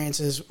personal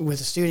experiences with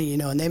a student,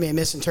 and they may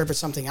misinterpret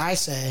something I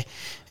say.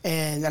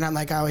 And then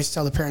I always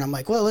tell the parent, I'm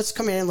like, well, let's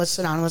come in, let's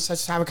sit down, let's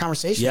just have a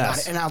conversation about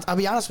it. And I'll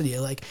be honest with you.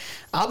 Like,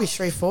 I'll be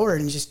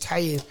straightforward and just tell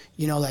you,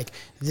 like,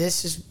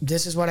 this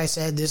is what I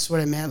said. This is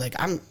what I meant. Like,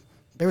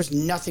 there was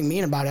nothing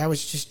mean about it. I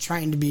was just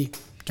trying to be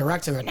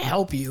directive and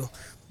help you.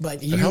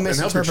 But you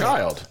misinterpret your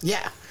child.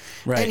 Yeah.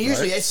 Right. And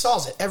usually it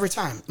solves it every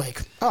time.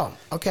 Like, oh,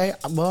 okay.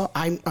 Well,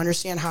 I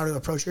understand how to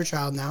approach your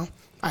child now.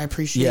 I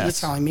appreciate you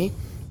telling me.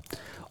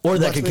 Or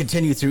that could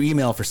continue through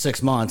email for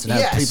 6 months and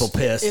have people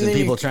pissed and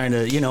people trying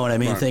to,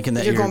 thinking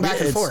that you're going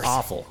back and forth. It's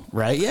awful,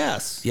 right?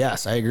 Yes,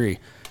 I agree.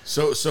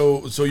 So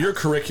your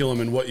curriculum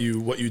and what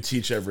you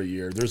teach every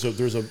year,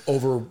 there's a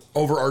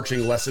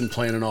overarching lesson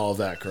plan and all of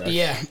that, correct?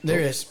 Yeah, there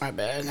is. My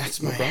bad. I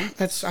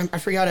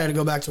forgot I had to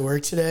go back to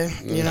work today.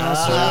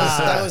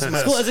 That was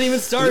school hasn't even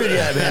started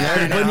yet, man. I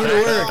already putting you to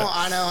work.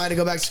 I know. I had to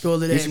go back to school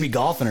today. You should be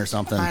golfing or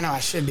something. I know. I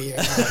should be.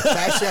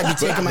 Actually, I'd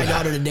be taking my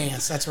daughter to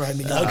dance. That's where I'd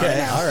be going.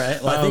 Okay, all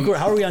right. Well, I think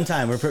how are we on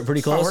time? We're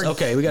pretty close.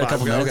 Okay, we got a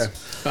couple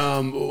minutes.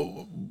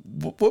 Okay.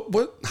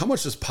 How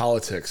much does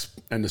politics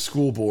and the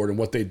school board and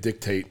what they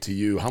dictate to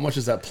you, how much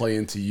does that play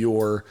into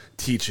your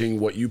teaching,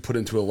 what you put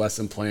into a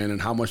lesson plan,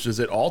 and how much does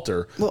it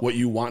alter what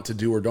you want to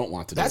do or don't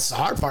want to do? That's the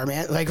hard part,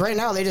 man. Like right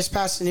now, they just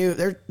passed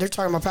they're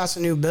talking about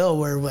passing a new bill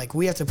where like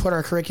we have to put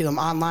our curriculum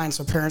online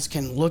so parents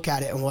can look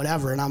at it and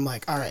whatever. And I'm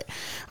like, all right,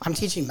 I'm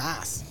teaching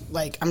math.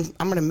 Like I'm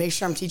going to make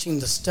sure I'm teaching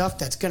the stuff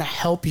that's going to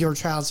help your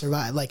child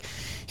survive. Like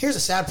here's the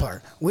sad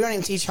part. We don't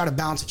even teach how to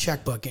balance a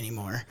checkbook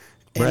anymore.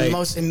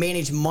 And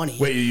manage money.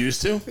 Wait, you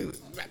used to?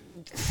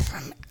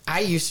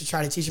 I used to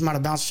try to teach them how to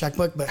balance a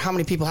checkbook, but how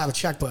many people have a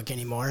checkbook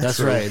anymore? That's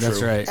right.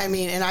 That's right. I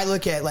mean, and I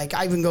look at, like,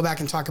 I even go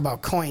back and talk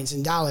about coins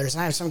and dollars,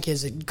 and I have some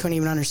kids that couldn't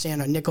even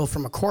understand a nickel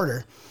from a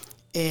quarter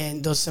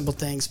and those simple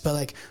things. But,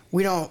 like,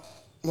 we don't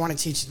want to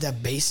teach the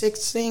basic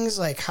things,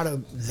 like how to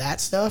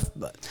that stuff.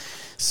 But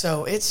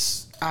so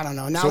it's, I don't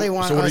know. Now they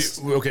want us.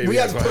 We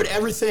have to put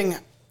everything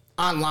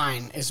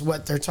online is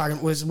what they're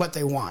talking was what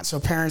they want, so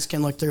parents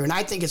can look through. And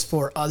I think it's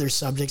for other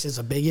subjects is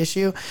a big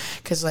issue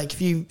because like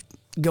if you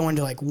go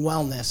into like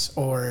wellness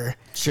or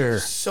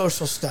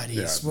social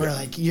studies where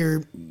like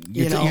you're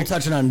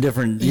touching on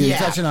different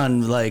touching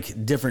on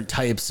like different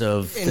types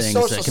of things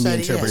that can be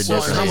interpreted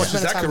differently. How much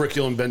has that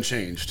curriculum been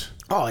changed?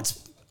 Oh,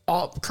 it's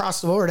all across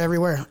the board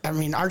everywhere. I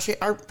mean, I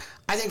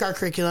think our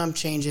curriculum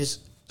changes.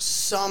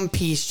 Some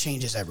piece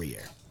changes every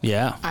year.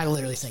 Yeah. I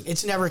literally think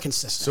it's never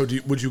consistent. So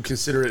would you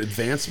consider it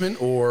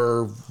advancement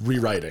or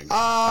rewriting?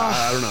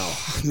 I don't know.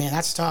 Man,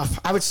 that's tough.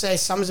 I would say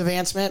some is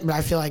advancement, but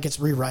I feel like it's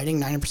rewriting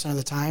 90% of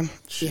the time,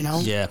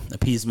 Yeah,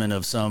 appeasement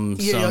of some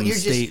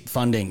state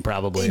funding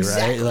probably,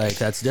 right? Like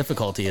that's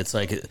difficulty. It's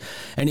like,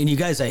 and you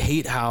guys, I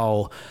hate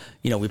how,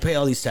 we pay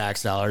all these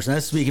tax dollars, and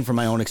that's speaking from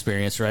my own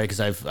experience, right? Because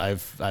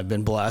I've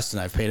been blessed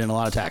and I've paid in a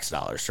lot of tax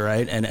dollars,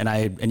 right?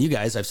 And you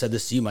guys, I've said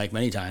this to you, Mike,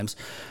 many times.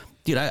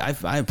 Dude,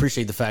 I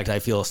appreciate the fact I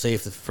feel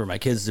safe for my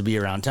kids to be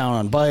around town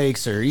on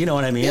bikes or, you know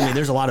what I mean? Yeah. I mean,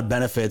 there's a lot of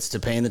benefits to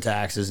paying the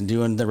taxes and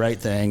doing the right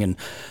thing.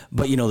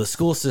 But the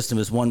school system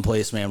is one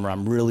place, man, where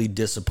I'm really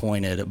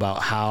disappointed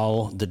about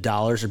how the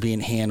dollars are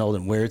being handled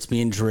and where it's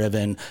being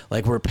driven.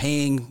 Like we're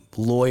paying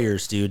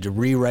lawyers, dude, to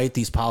rewrite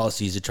these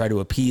policies to try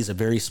to appease a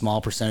very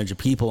small percentage of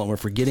people. And we're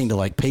forgetting to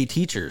like pay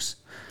teachers.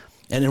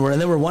 And then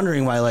we're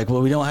wondering why, like,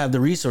 well, we don't have the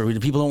resource.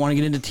 People don't want to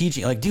get into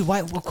teaching. Like, dude,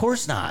 why? Well, of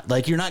course not.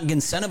 Like, you're not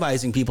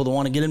incentivizing people to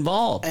want to get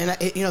involved. And,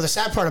 the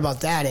sad part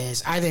about that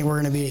is I think we're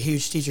going to be a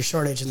huge teacher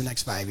shortage in the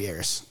next 5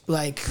 years.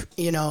 Like,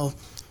 that's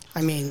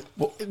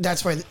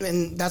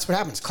what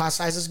happens. Class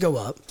sizes go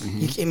up.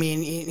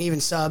 Mm-hmm.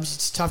 Even subs,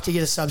 it's tough to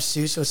get a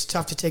substitute, so it's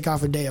tough to take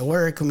off a day of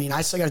work.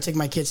 I still got to take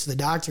my kids to the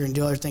doctor and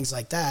do other things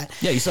like that.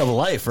 Yeah, you still have a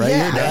life, right?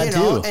 Yeah, you're a dad,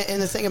 too.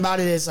 And the thing about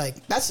it is,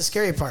 like, that's the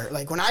scary part.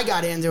 Like, when I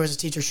got in, there was a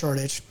teacher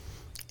shortage.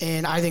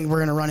 And I think we're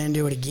going to run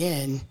into it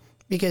again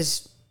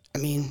because,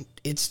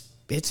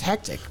 it's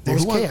hectic.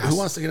 There's chaos. Who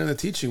wants to get into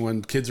teaching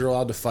when kids are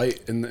allowed to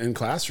fight in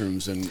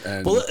classrooms and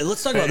well,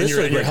 let's talk about this.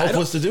 You're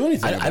helpless to do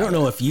anything. I don't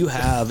know if you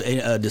have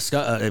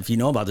if you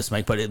know about this,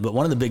 Mike, but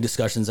one of the big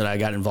discussions that I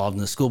got involved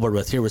in the school board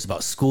with here was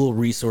about school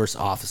resource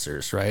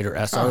officers, right, or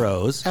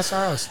SROs.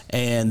 SROs,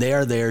 and they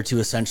are there to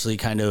essentially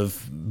kind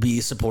of be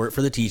support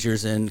for the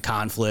teachers in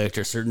conflict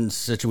or certain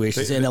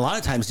situations. And a lot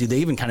of times, they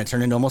even kind of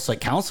turn into almost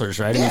like counselors,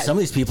 right? Yeah. Some of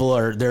these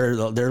people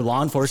they're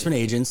law enforcement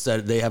agents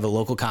that they have a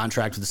local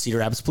contract with the Cedar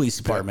Rapids Police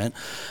Department.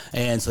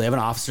 And so they have an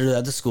officer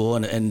at the school,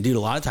 and dude, a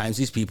lot of times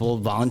these people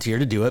volunteer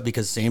to do it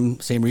because same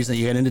reason that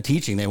you get into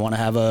teaching. They want to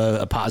have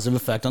a positive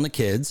effect on the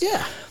kids.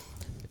 Yeah.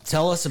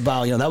 Tell us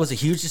about, that was a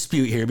huge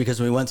dispute here because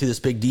we went through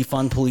this big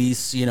defund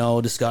police,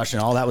 discussion.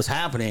 All that was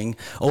happening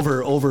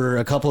over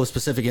a couple of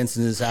specific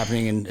incidents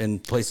happening in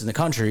places in the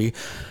country.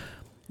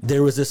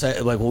 There was this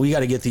we got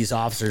to get these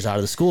officers out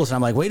of the schools. And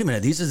I'm like, wait a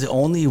minute, this is the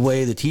only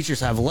way the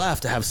teachers have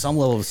left to have some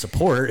level of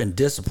support and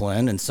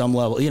discipline and some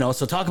level,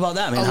 so talk about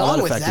that, man.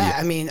 Along with that,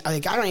 I mean,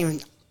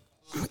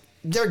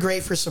 they're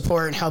great for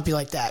support and help you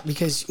like that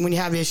because when you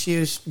have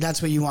issues,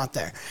 that's what you want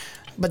there.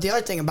 But the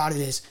other thing about it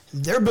is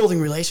they're building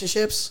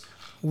relationships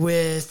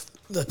with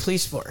the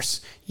police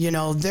force.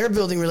 They're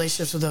building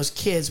relationships with those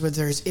kids where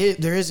there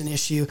is an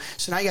issue.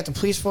 So now you got the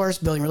police force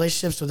building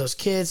relationships with those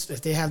kids.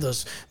 If they have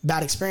those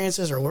bad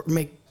experiences or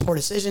make poor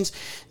decisions,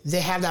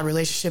 they have that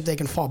relationship they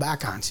can fall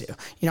back onto.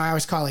 I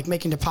always call it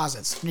making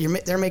deposits.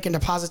 They're making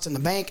deposits in the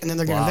bank, and then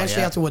they're going to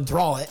eventually have to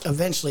withdraw it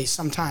eventually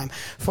sometime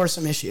for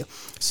some issue.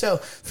 So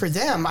for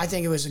them, I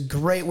think it was a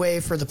great way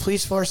for the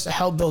police force to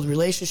help build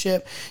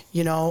relationship,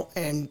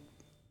 and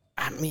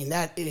I mean,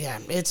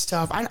 it's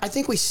tough. I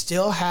think we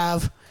still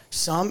have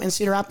some in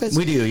Cedar Rapids.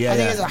 We do, yeah. I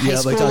think yeah. it's a high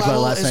school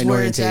level is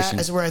where it's at,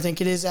 is where I think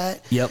it is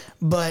at. Yep.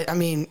 But, I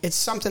mean, it's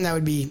something that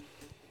would be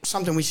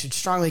something we should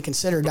strongly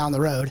consider down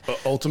the road.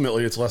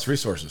 Ultimately, it's less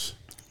resources.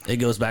 It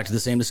goes back to the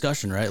same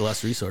discussion, right?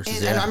 Less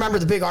resources. And I remember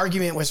the big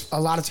argument was a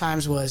lot of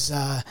times was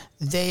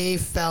they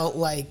felt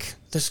like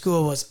the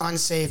school was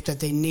unsafe, that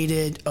they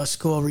needed a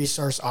school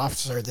resource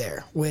officer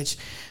there, which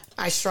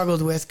I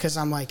struggled with because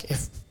I'm like,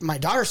 if my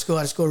daughter's school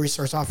had a school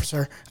resource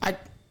officer,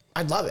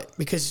 I'd love it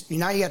because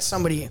now you got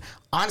somebody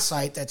on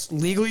site that's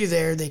legally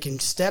there. They can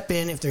step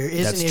in if there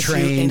is an issue.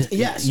 Trained. And,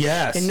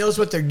 yes. And knows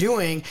what they're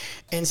doing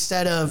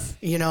instead of,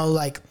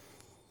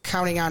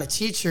 counting on a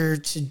teacher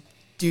to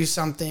do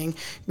something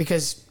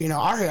because,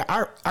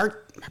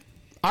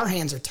 our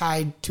hands are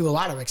tied to a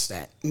lot of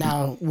extent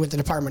now with the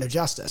Department of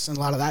Justice and a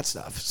lot of that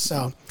stuff.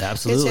 So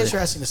absolutely, it's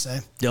interesting to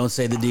say. Don't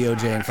say the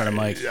DOJ in front of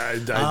Mike. All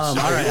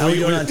right, how are we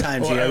doing on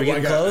time, G? Are we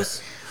getting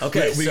close?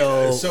 Okay,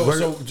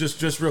 so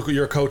just real quick,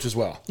 you're a coach as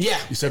well. Yeah.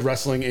 You said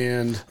wrestling,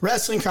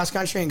 cross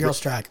country, and girls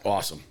track.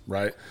 Awesome,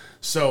 right?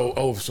 So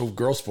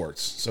girl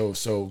sports. So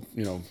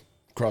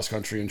cross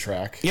country and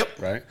track. Yep.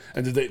 Right.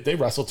 And did they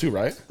wrestle too,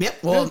 right?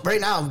 Yep. Well, right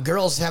now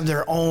girls have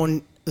their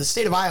own. The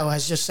state of Iowa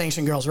has just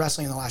sanctioned girls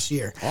wrestling in the last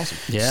year. Awesome.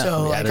 Yeah.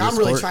 So I'm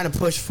really trying to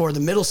push for the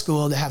middle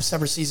school to have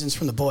separate seasons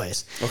from the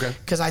boys. Okay.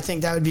 Because I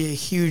think that would be a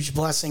huge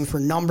blessing for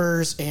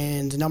numbers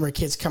and the number of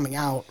kids coming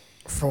out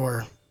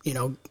for,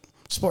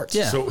 sports.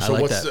 Yeah. So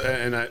like what's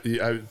that. And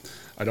I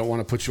don't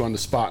want to put you on the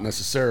spot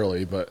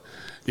necessarily, but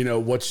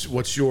what's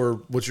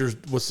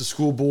the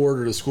school board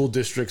or the school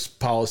district's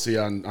policy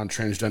on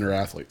transgender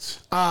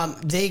athletes?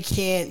 They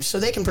can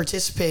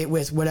participate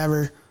with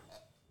whatever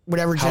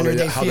gender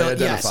they feel.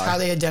 Yes, how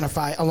they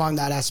identify along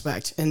that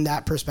aspect in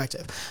that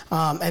perspective.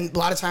 And a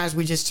lot of times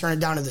we just turn it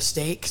down to the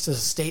state because the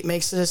state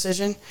makes the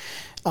decision.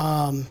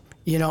 And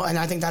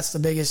I think that's the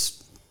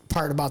biggest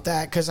part about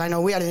that because I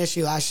know we had an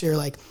issue last year.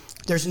 Like,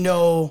 there's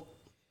no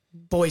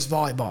boys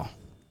volleyball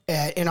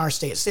in our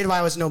state. State of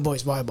Iowa has no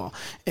boys volleyball,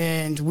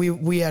 and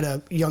we had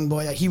a young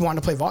boy that he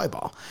wanted to play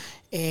volleyball.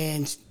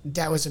 And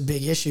that was a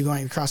big issue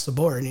going across the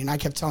board. And I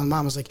kept telling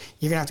Mom, I was like,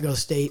 you're going to have to go to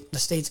the state. The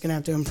state's going to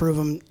have to improve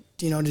them,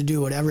 to do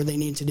whatever they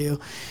need to do.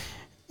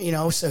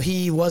 So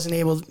he wasn't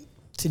able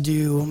to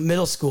do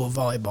middle school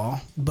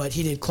volleyball, but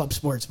he did club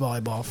sports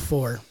volleyball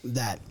for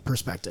that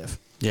perspective.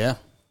 Yeah.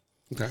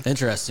 Okay.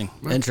 Interesting.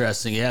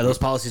 Yeah, those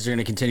policies are going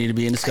to continue to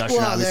be in discussion.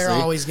 Well, obviously, they're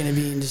always going to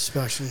be in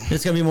discussion.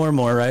 It's going to be more and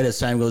more, right, as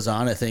time goes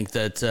on. I think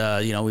that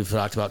we've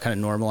talked about kind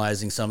of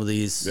normalizing some of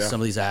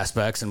these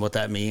aspects and what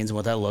that means and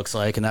what that looks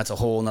like, and that's a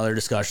whole nother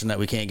discussion that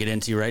we can't get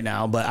into right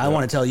now. But I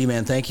want to tell you,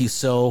 man, thank you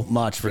so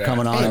much for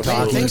coming on and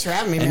talking. Thanks for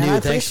having me, man. And dude, I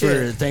appreciate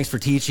it. Thanks for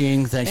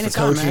teaching. Thanks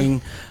Anytime, for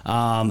coaching.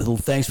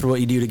 Thanks for what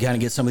you do to kind of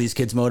get some of these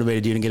kids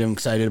motivated, dude, and get them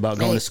excited about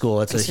going to school.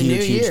 That's a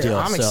huge deal.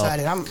 I'm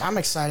excited. I'm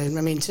excited.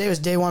 I mean, today was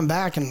day one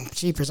back, and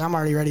jeepers, I'm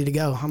already ready to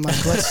go. I'm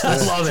like, let's I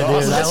love it,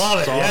 dude. I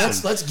love it. Yeah.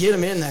 Let's get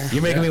them in there.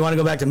 You're making me want to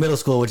go back to middle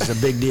school, which is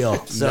a big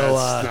deal. So,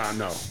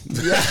 no. All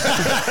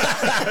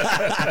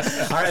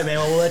right, man.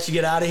 Well, we'll let you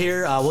get out of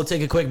here. We'll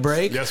take a quick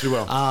break. Yes, we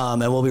will.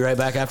 And we'll be right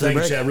back after the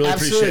break. Thank you, Chad. Really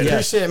Absolutely. appreciate it.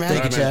 Appreciate it, man.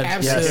 Thank you, Chad.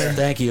 Absolutely. Yes,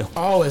 thank you.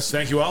 Always.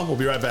 Thank you all. We'll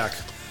be right back.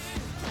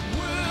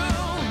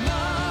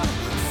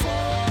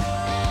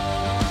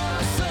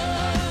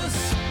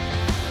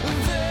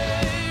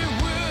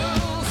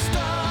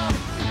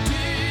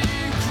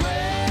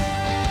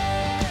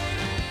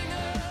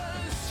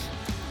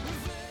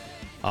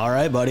 All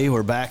right, buddy.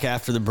 We're back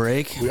after the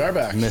break. We are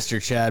back.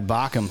 Mr. Chad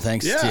Bakkum,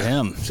 thanks to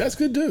him. Chad's a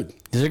good dude.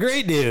 He's a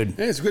great dude.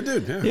 Yeah, he's a good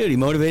dude. Yeah. Dude, he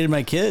motivated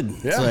my kid. Yeah.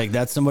 It's like,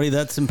 that's somebody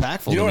that's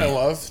impactful. You know to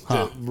what me.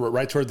 I love?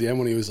 Right toward the end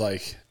when he was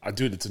like,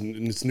 dude, it's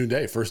a new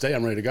day. First day,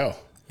 I'm ready to go.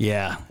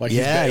 Yeah.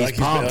 He's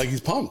pumped.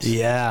 He's pumped.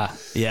 Yeah.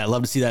 Yeah. I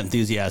love to see that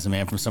enthusiasm,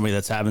 man, from somebody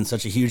that's having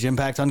such a huge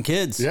impact on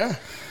kids. Yeah.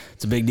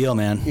 It's a big deal,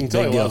 man. You can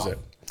tell he loves it.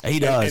 He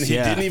does, and he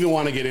didn't even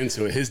want to get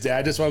into it. His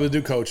dad just wanted to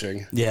do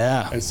coaching.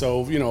 Yeah. And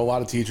so, a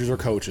lot of teachers are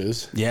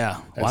coaches. Yeah.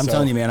 Well, I'm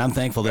telling you, man, I'm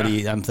thankful that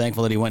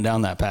he went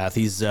down that path.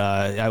 He's,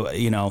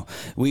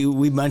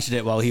 we mentioned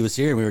it while he was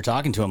here and we were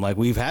talking to him. Like,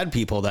 we've had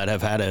people that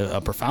have had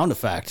a profound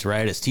effect,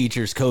 right? As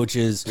teachers,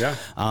 coaches. Yeah.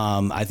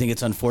 I think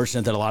it's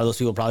unfortunate that a lot of those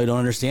people probably don't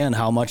understand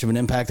how much of an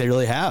impact they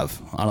really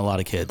have on a lot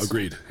of kids.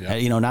 Agreed.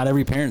 Yeah. Not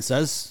every parent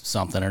says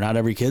something or not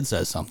every kid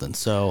says something.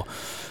 So,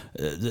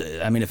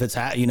 I mean, if it's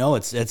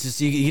it's just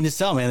you can just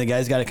tell, man, the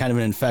guy's got a kind of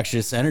an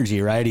infectious energy,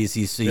 right? He's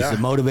a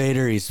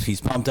motivator. He's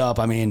pumped up.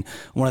 I mean,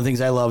 one of the things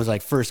I love is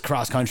like first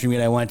cross country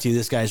meet I went to.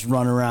 This guy's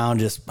running around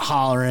just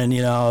hollering,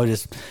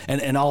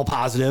 and all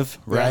positive,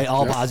 right?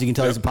 All positive. You can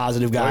tell he's a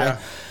positive guy.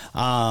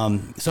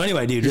 So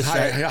anyway, dude, he's just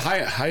high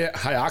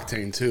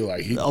octane too.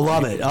 Like I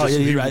love it. Oh,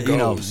 you're right.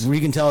 We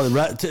can tell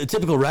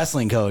typical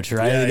wrestling coach,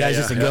 right? The guy's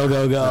just a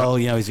go.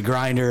 He's a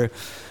grinder.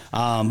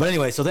 But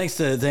anyway, so thanks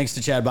to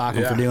Chad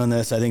Bakkum for doing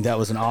this. I think that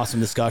was an awesome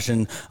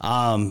discussion.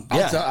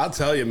 I'll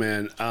tell you,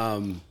 man.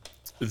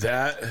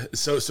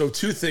 So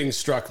two things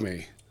struck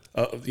me,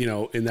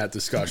 in that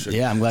discussion.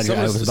 Yeah, I'm glad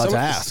I was about to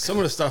ask. Some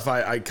of the stuff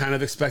I kind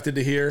of expected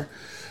to hear,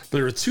 but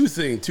there were two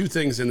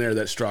things in there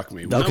that struck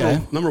me.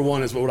 Okay. Number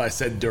one is what I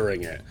said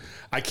during it.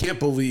 I can't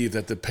believe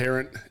that the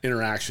parent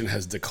interaction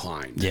has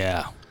declined.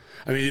 Yeah.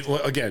 I mean,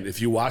 again, if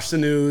you watch the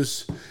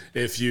news,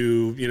 if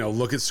you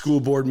look at school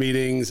board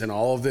meetings and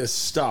all of this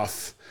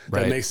stuff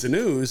that makes the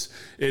news,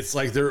 it's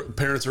like their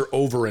parents are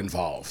over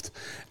involved,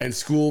 and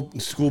school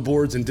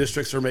boards and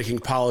districts are making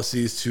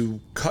policies to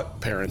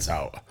cut parents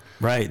out.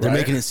 Right, they're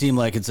making it seem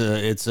like it's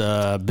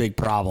a big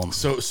problem.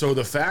 So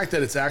the fact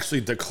that it's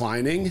actually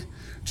declining,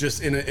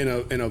 just in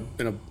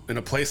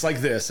a place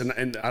like this,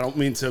 and I don't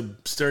mean to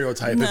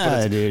stereotype it,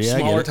 but it's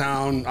smaller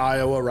town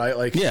Iowa, right?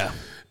 Like,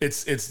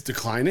 it's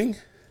declining.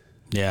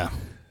 Yeah.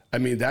 I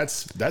mean,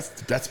 that's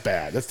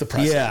bad. That's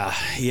depressing.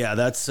 Yeah.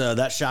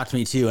 That shocked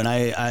me too. And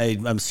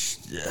I'm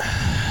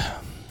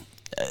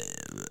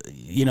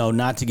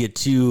not to get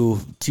too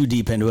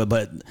deep into it,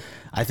 but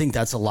I think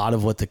that's a lot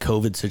of what the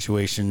COVID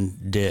situation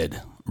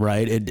did,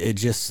 right? It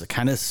just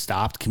kind of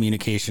stopped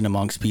communication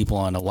amongst people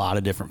on a lot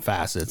of different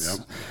facets.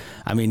 Yep.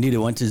 I mean, dude, it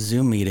went to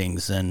Zoom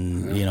meetings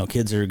and,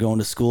 kids are going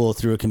to school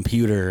through a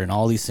computer and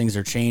all these things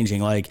are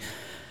changing. Like,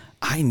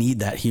 I need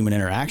that human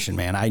interaction,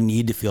 man. I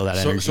need to feel that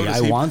energy.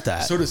 I want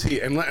that. So does he.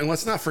 And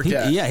let's not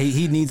forget.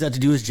 He needs that to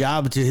do his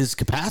job to his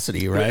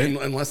capacity, right?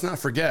 And let's not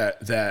forget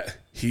that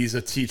he's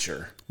a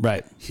teacher.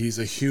 Right. He's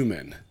a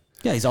human.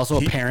 Yeah, he's also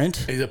a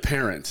parent. He's a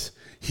parent.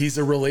 He's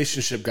a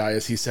relationship guy,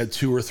 as he said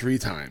 2 or 3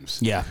 times.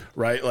 Yeah.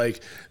 Right? Like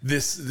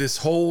this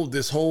whole,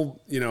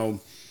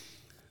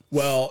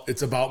 well,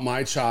 it's about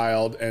my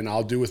child, and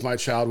I'll do with my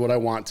child what I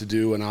want to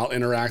do, and I'll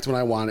interact when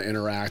I want to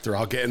interact, or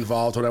I'll get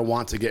involved when I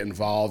want to get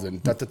involved,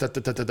 and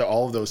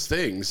all of those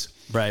things.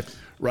 Right.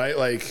 Right?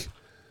 Like,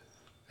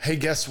 hey,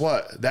 guess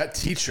what? That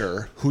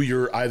teacher who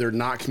you're either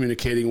not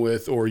communicating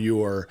with, or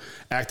you're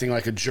acting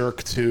like a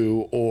jerk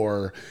to,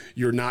 or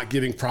you're not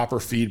giving proper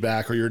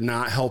feedback, or you're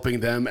not helping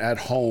them at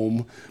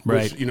home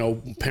with,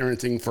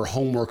 parenting for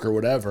homework or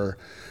whatever,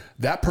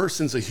 that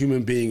person's a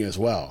human being as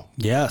well.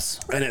 Yes.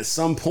 And at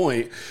some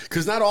point,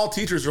 because not all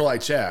teachers are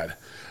like Chad.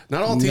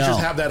 Not all teachers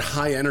have that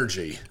high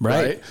energy,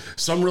 right?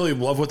 Some really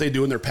love what they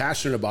do and they're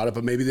passionate about it,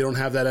 but maybe they don't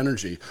have that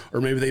energy, or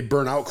maybe they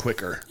burn out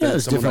quicker. Yeah,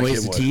 there's different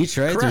ways to teach,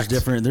 right? Correct.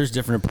 There's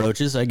different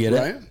approaches. I get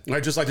it.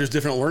 Right. Just like there's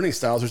different learning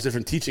styles, there's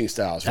different teaching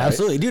styles, right?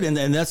 Absolutely, dude.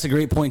 And that's a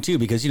great point too,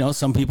 because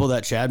some people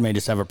that Chad may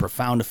just have a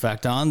profound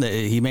effect on that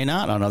he may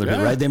not on other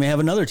people, right? They may have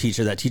another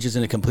teacher that teaches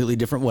in a completely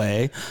different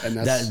way, and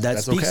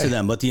that speaks to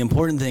them. But the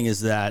important thing is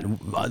that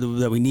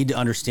we need to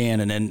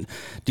understand. And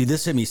dude,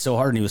 this hit me so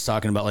hard. And he was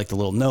talking about like the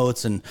little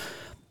notes and.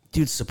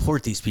 Dude,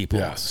 support these people.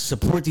 Yes.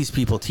 Support these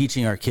people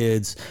teaching our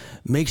kids.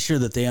 Make sure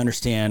that they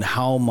understand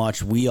how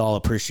much we all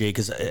appreciate.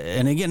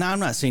 And again, I'm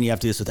not saying you have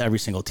to do this with every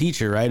single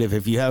teacher, right?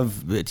 If you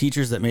have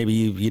teachers that maybe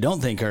you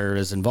don't think are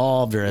as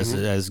involved or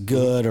as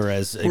good or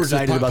as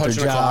excited about their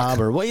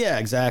job, or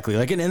exactly.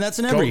 Like, and that's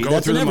in every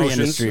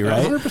industry,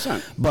 right?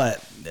 100%.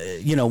 But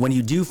when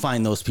you do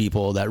find those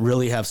people that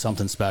really have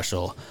something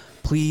special,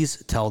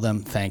 please tell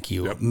them thank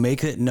you. Yep.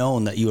 Make it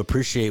known that you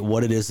appreciate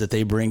what it is that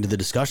they bring to the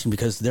discussion,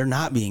 because they're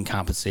not being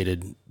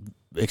compensated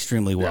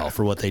extremely well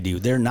for what they do.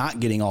 They're not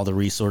getting all the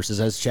resources,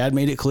 as Chad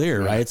made it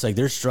clear, right? It's like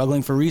they're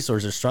struggling for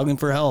resources, struggling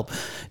for help.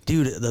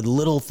 Dude, the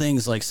little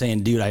things like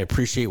saying, dude, I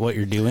appreciate what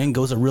you're doing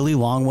goes a really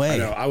long way. I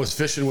know. I was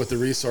fishing with the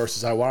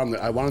resources. I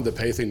wanted the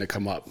pay thing to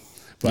come up.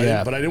 But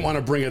I didn't want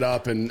to bring it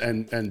up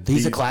and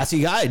he's a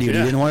classy guy, dude.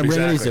 He didn't want to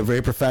bring it. He's a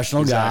very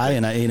professional guy,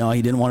 and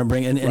he didn't want to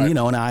bring it.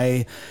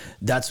 And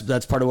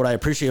that's part of what I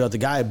appreciate about the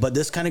guy. But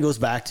this kind of goes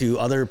back to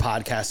other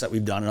podcasts that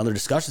we've done and other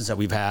discussions that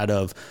we've had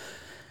of,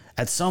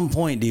 at some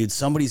point, dude,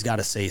 somebody's got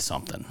to say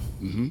something.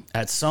 Mm-hmm.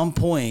 At some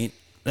point,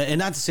 and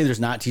not to say there's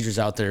not teachers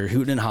out there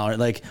hooting and hollering,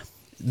 like,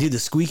 dude, the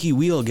squeaky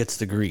wheel gets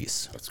the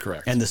grease. That's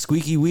correct. And the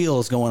squeaky wheel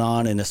is going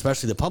on, and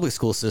especially the public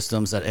school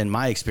systems that, in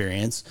my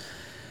experience,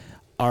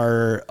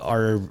 are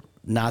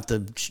not the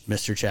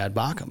Mr. Chad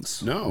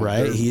Bakkums. No,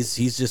 right? He's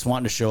just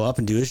wanting to show up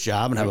and do his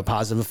job and have a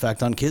positive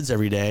effect on kids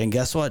every day. And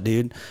guess what,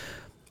 dude?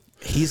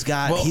 He's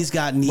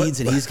got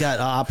needs and he's got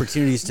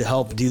opportunities to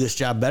help do this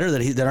job better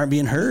that aren't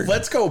being heard.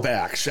 Let's go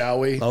back, shall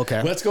we?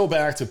 Okay. Let's go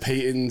back to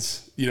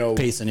Peyton's.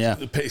 Payson, yeah.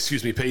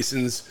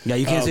 Payson's. Yeah,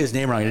 you can't say his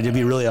name wrong. You'd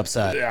be really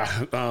upset.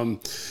 Yeah.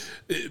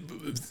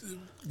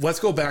 Let's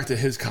go back to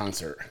his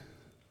concert.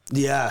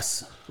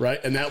 Yes. Right,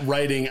 and that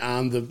writing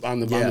on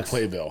the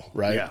playbill,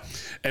 right? Yeah.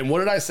 And what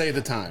did I say at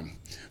the time?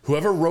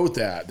 Whoever wrote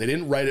that, they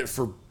didn't write it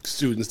for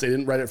students. They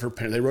didn't write it for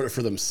parents. They wrote it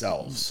for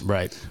themselves.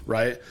 Right.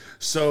 Right.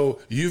 So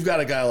you've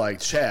got a guy like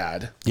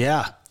Chad.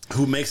 Yeah.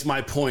 Who makes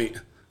my point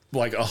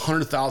like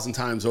 100,000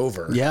 times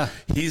over. Yeah.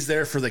 He's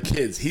there for the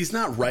kids. He's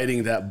not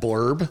writing that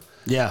blurb.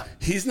 Yeah.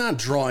 He's not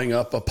drawing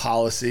up a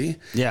policy.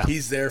 Yeah.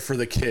 He's there for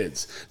the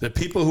kids. The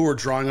people who are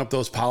drawing up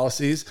those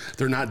policies,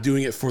 they're not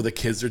doing it for the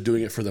kids. They're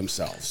doing it for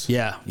themselves.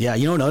 Yeah. Yeah.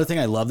 You know, another thing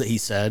I love that he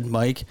said,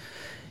 Mike,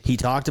 he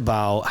talked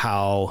about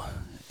how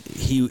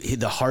he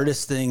the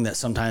hardest thing that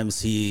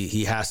sometimes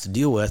he has to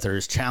deal with or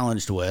is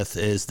challenged with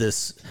is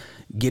this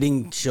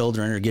getting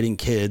children or getting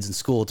kids in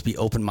school to be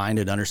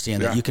open-minded,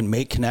 understand that you can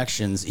make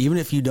connections, even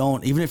if you're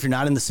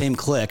not in the same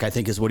clique, I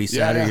think is what he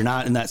said, or you're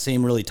not in that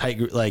same really tight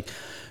group, like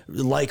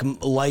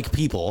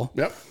people.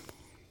 Yep.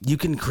 You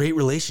can create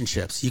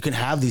relationships. You can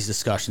have these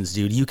discussions,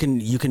 dude. You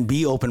can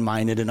be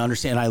open-minded and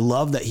understand. I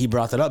love that he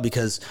brought that up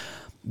because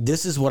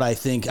this is what I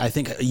think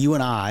you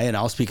and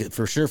I'll speak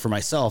for sure for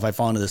myself, I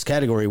fall into this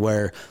category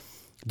where,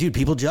 dude,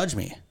 people judge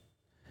me.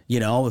 You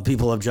know,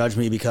 people have judged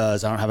me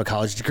because I don't have a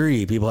college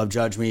degree. People have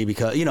judged me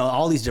because,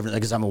 all these different,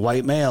 because I'm a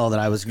white male,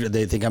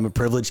 they think I'm a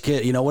privileged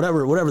kid,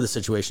 whatever the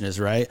situation is,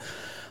 right?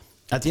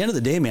 At the end of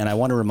the day, man, I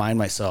want to remind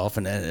myself,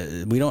 and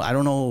I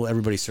don't know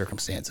everybody's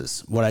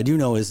circumstances. What I do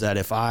know is that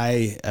if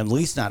I am at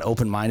least not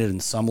open-minded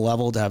in some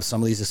level to have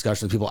some of these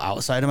discussions with people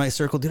outside of my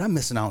circle, dude, I'm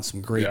missing out on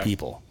some great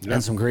people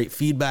and some great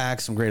feedback,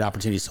 some great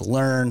opportunities to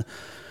learn.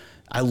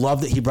 I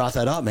love that he brought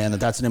that up, man,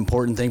 that's an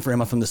important thing for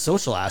him from the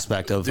social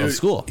aspect of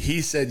school.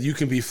 He said you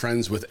can be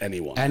friends with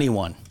anyone.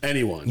 Anyone.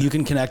 You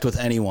can connect with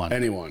anyone.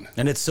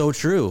 And it's so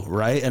true,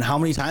 right? And how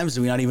many times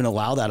do we not even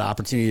allow that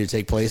opportunity to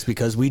take place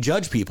because we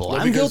judge people?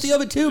 I'm guilty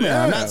of it too,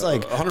 man. I'm not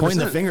 100%. Pointing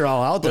the finger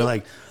all out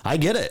there. I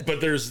get it.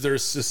 But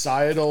there's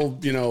societal,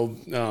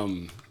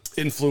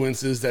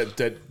 influences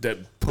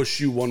that push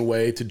you one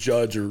way to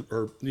judge or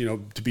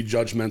to be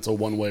judgmental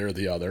one way or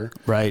the other.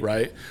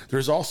 Right.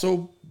 There's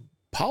also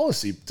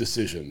policy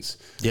decisions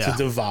to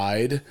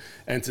divide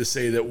and to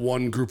say that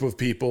one group of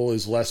people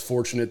is less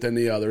fortunate than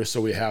the other,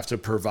 so we have to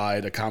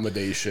provide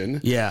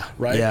accommodation.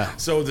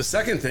 So the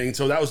second thing,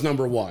 so that was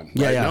number one.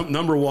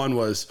 Number one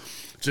was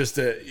just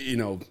that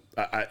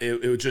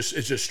it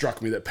just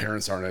struck me that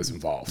parents aren't as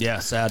involved.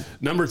 Sad.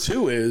 Number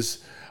two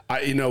is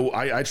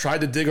I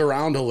tried to dig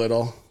around a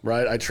little,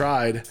 right? I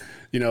tried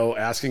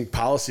asking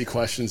policy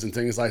questions and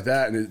things like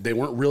that, and they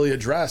weren't really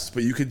addressed,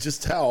 but you could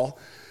just tell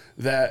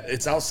that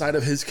it's outside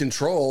of his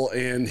control,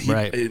 and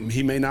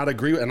he may not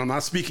agree. And I'm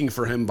not speaking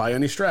for him by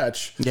any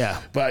stretch.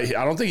 But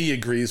I don't think he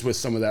agrees with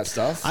some of that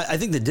stuff. I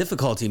think the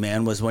difficulty,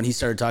 man, was when he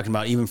started talking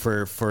about even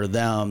for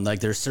them,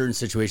 there's certain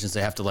situations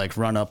they have to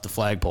run up the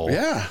flagpole.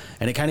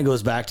 And it kind of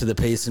goes back to the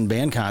Payson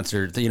band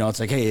concert. It's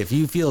like, hey, if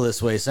you feel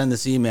this way, send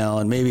this email,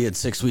 and maybe in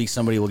 6 weeks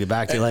somebody will get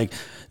back to you.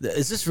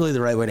 Is this really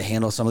the right way to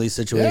handle some of these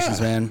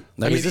situations, man?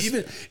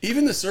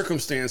 Even the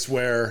circumstance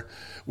where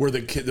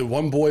the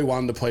one boy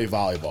wanted to play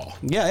volleyball.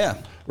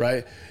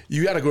 Right?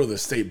 You got to go to the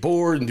state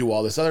board and do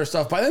all this other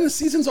stuff. By then the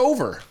season's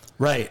over.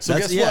 Right. So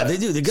guess what? They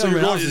do. The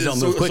government offices don't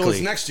move quickly. So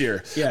it's next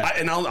year.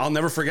 And I'll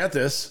never forget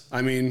this.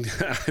 I mean,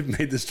 I've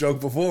made this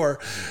joke before.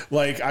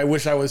 I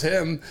wish I was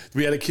him.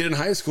 We had a kid in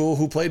high school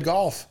who played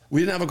golf. We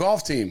didn't have a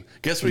golf team.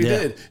 Guess what he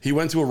did? He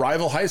went to a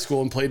rival high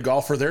school and played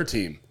golf for their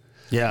team.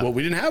 Well,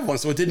 we didn't have one,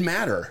 so it didn't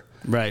matter.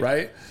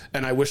 Right.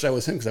 And I wish I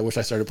was him because I wish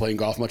I started playing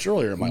golf much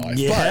earlier in my life.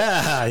 But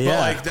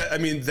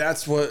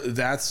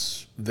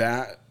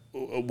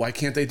why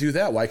can't they do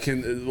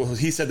that?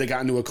 He said they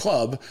got into a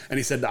club, and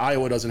he said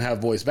Iowa doesn't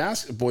have boys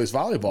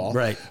volleyball.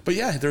 Right. But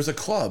there's a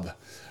club.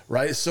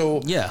 Right.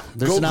 So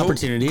there's an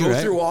opportunity. Go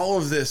through all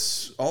of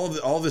this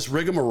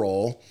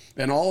rigmarole,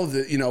 and all of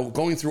the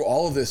going through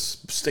all of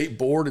this state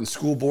board and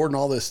school board and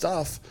all this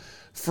stuff.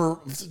 For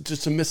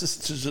just to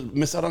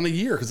miss out on a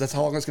year, because that's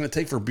how long it's going to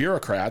take for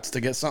bureaucrats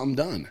to get something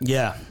done.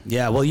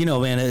 Well,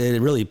 man,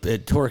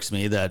 it torques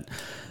me that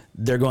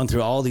they're going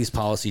through all these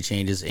policy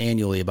changes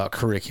annually about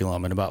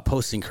curriculum and about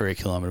posting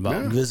curriculum and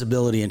about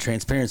visibility and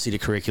transparency to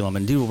curriculum.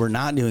 And dude, what we're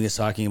not doing is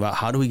talking about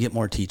how do we get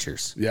more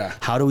teachers?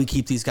 How do we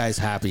keep these guys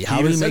happy?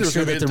 How do we make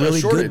sure that the really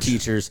good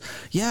teachers?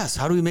 Yes.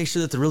 How do we make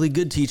sure that the really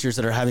good teachers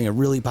that are having a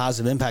really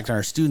positive impact on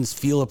our students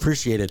feel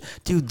appreciated?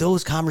 Dude,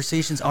 those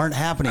conversations aren't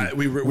happening.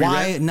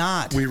 Why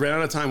not? We ran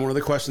out of time. One of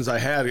the questions I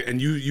had,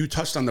 and you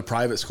touched on the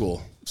private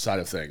school side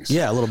of things.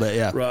 A little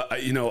bit.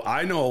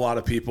 I know a lot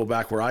of people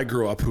back where I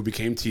grew up who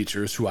became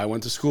teachers who I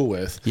went to school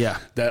with.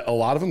 That a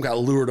lot of them got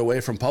lured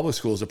away from public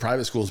schools to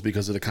private schools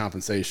because of the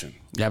compensation.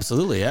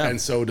 Absolutely, yeah. And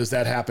so does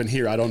that happen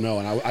here? I don't know.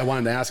 And I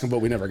wanted to ask him, but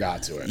we never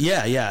got to it.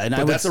 Yeah. And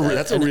that's a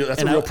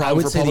real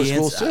problem for public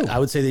schools too. I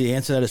would say the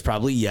answer to that is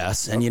probably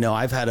yes. And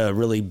I've had a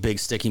really big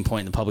sticking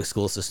point in the public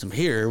school system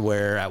here,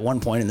 where at one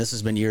point, and this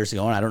has been years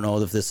ago, and I don't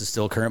know if this is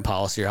still current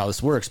policy or how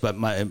this works, but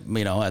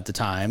at the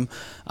time,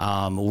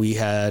 we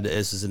had,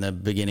 this is in the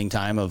beginning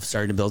time of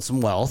starting to build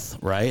some wealth,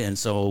 right? And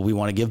so we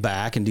want to give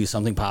back and do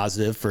something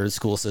positive for the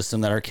school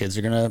system that our kids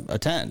are going to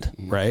attend,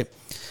 right?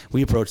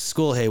 We approached the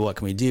school, hey, what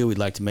can we do? We'd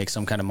like to make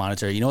some kind of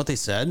monetary. You know what they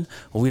said?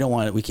 Well, we don't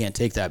want it. We can't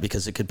take that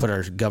because it could put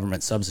our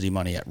government subsidy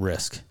money at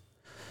risk.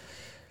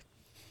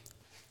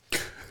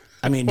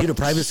 I mean, dude, a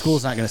private school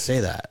is not going to say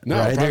that. No,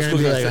 right? They're going to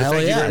be like,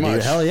 hell yeah,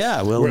 dude, hell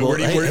yeah. What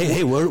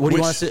do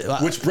you want to say?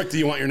 Which brick do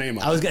you want your name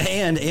on? I was going to,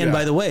 and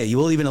by the way, you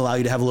will even allow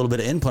you to have a little bit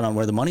of input on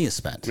where the money is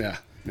spent. Yeah,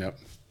 yep.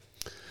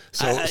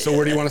 So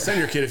where do you want to send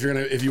your kid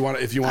if you want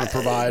to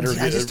provide?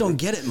 I just don't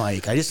get it,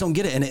 Mike. I just don't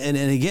get it. And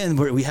again,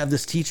 we have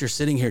this teacher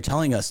sitting here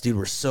telling us, dude,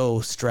 we're so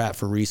strapped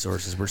for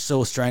resources. We're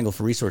so strangled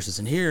for resources.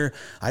 And here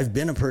I've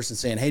been a person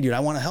saying, hey, dude,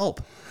 I want to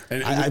help.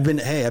 I've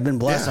been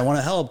blessed. Yeah. I want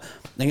to help.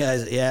 And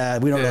guys,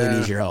 we don't really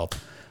need your help.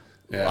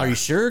 Yeah. Are you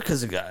sure?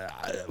 Because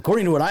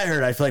according to what I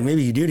heard, I feel like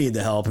maybe you do need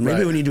the help, and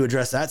maybe we need to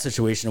address that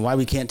situation and why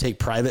we can't take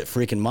private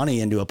freaking money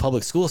into a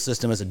public school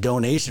system as a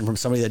donation from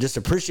somebody that just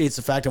appreciates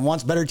the fact and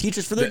wants better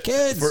teachers for their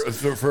kids.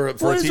 For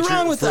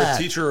a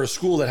teacher or a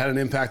school that had an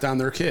impact on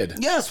their kid.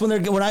 Yes, when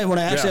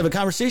I actually have a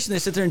conversation, they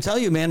sit there and tell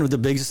you, man, the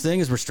biggest thing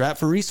is we're strapped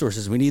for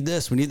resources. We need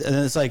this. And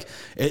it's like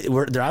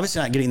they're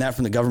obviously not getting that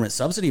from the government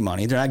subsidy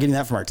money. They're not getting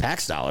that from our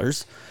tax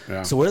dollars.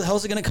 Yeah. So where the hell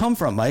is it going to come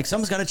from, Mike?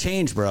 Something's got to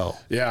change, bro.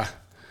 Yeah.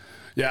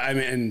 Yeah, I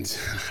mean, and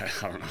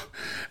I don't know.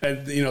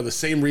 And the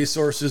same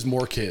resources,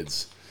 more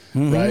kids,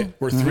 right?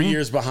 We're 3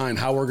 years behind.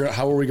 How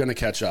are we going to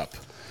catch up?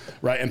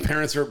 Right? And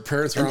parents are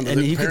on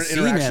the you parent could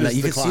see, man, that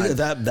you could see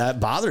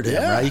that bothered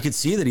him, right? You could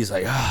see that he's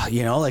like,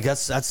 like that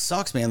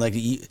sucks, man. Like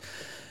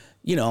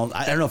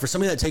I don't know, for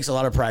somebody that takes a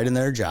lot of pride in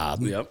their job,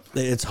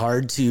 it's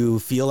hard to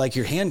feel like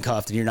you're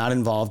handcuffed and you're not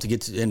involved to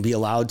get to, and be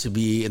allowed to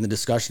be in the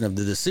discussion of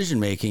the decision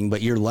making,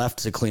 but you're left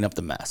to clean up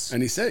the mess.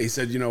 And he said,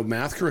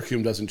 math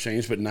curriculum doesn't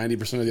change, but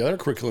 90% of the other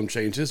curriculum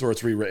changes or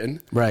it's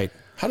rewritten. Right.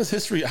 How does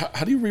history?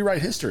 How do you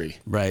rewrite history?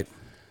 Right.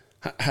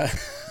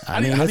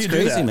 How do you crazy,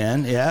 do that?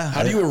 Man. Yeah.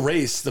 How do you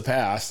erase the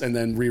past and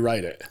then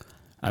rewrite it?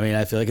 I mean,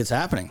 I feel like it's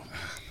happening.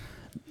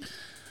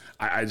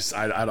 I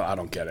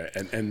don't get it.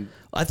 And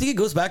I think it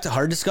goes back to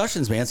hard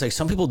discussions, man. It's like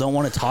some people don't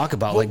want to talk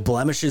about like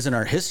blemishes in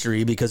our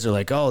history because they're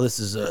like, oh,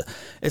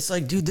 it's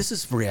like, dude, this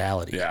is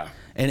reality. Yeah.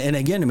 And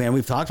again, man,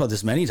 we've talked about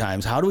this many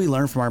times. How do we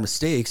learn from our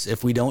mistakes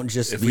if we don't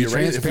just be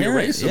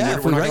transparent?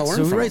 If we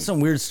write some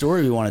weird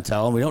story we want to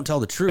tell and we don't tell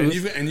the truth.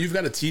 And you've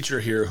got a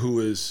teacher here who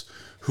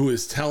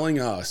is telling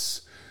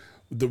us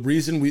the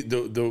reason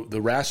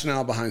the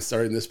rationale behind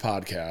starting this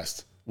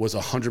podcast was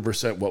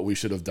 100% what we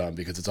should have done,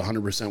 because it's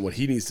 100% what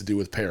he needs to do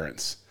with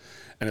parents.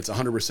 And it's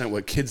 100%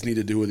 what kids need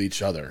to do with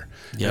each other.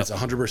 Yep. And it's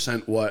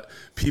 100% what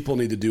people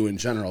need to do in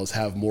general is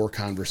have more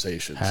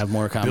conversations. Build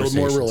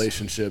more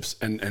relationships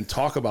and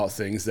talk about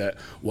things that,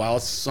 while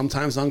it's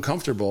sometimes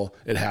uncomfortable,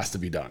 it has to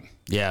be done.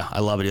 Yeah, I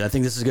love it. I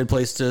think this is a good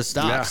place to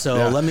stop.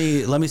 Let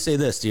me say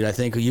this, dude. I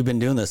think you've been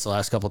doing this the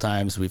last couple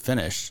times we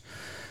finished.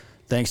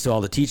 Thanks to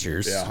all the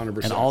teachers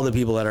 100%. And all the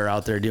people that are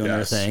out there doing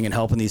their thing and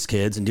helping these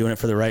kids and doing it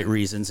for the right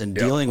reasons and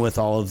dealing with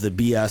all of the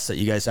BS that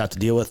you guys have to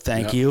deal with.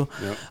 Thank you.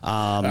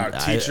 Our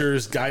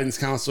teachers, guidance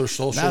counselors,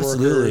 social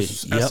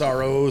workers,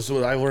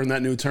 SROs. I learned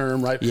that new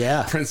term, right?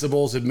 Yeah.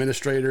 Principals,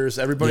 administrators,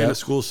 everybody in the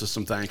school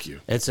system. Thank you.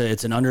 It's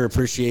an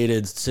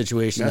underappreciated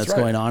situation that's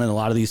going on in a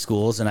lot of these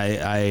schools. And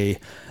I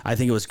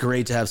think it was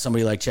great to have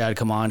somebody like Chad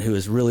come on who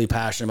is really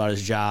passionate about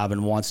his job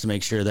and wants to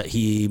make sure that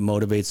he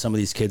motivates some of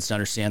these kids to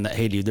understand that,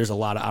 hey, dude, there's a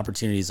lot of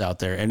opportunities out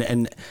there.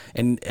 And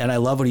I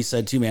love what he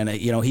said too, man.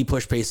 He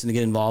pushed Payson to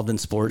get involved in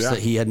sports that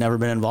he had never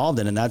been involved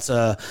in. And that's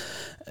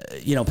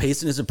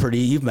Payson is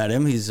you've met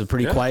him. He's a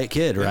pretty quiet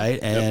kid,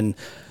 right? And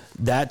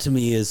that to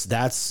me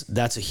that's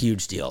a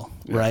huge deal,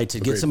 right? To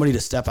get somebody to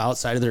step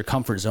outside of their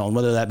comfort zone,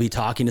 whether that be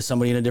talking to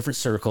somebody in a different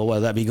circle,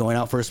 whether that be going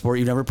out for a sport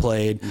you've never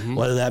played,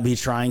 whether that be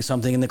trying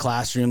something in the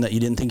classroom that you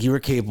didn't think you were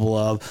capable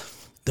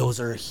of. Those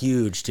are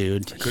huge,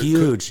 dude.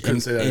 Huge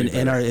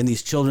in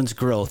these children's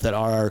growth that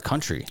are our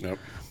country. Yep.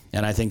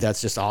 And I think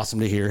that's just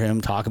awesome to hear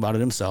him talk about it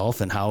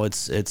himself and how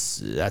that's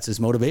his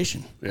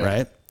motivation,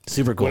 right?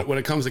 Super cool. When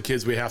it comes to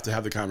kids, we have to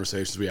have the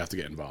conversations. We have to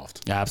get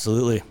involved.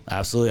 Absolutely.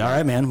 All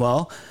right, man.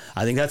 Well,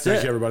 I think that's it.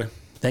 Thank you, everybody.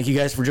 Thank you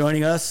guys for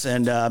joining us,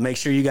 and make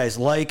sure you guys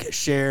like,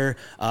 share.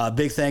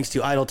 Big thanks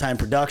to Idle Time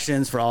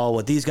Productions for all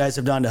what these guys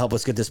have done to help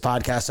us get this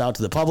podcast out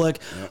to the public.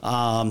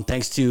 Yep.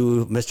 Thanks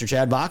to Mr.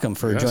 Chad Bakkum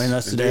for joining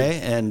us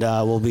today, and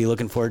we'll be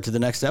looking forward to the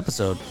next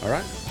episode. All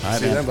right.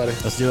 See you then, buddy.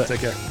 Let's do it.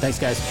 Take care. Thanks,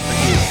 guys. It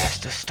has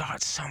to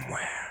start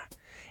somewhere.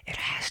 It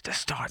has to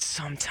start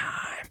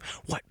sometime.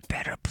 What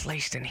better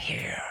place than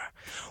here?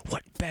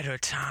 What better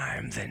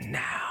time than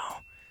now?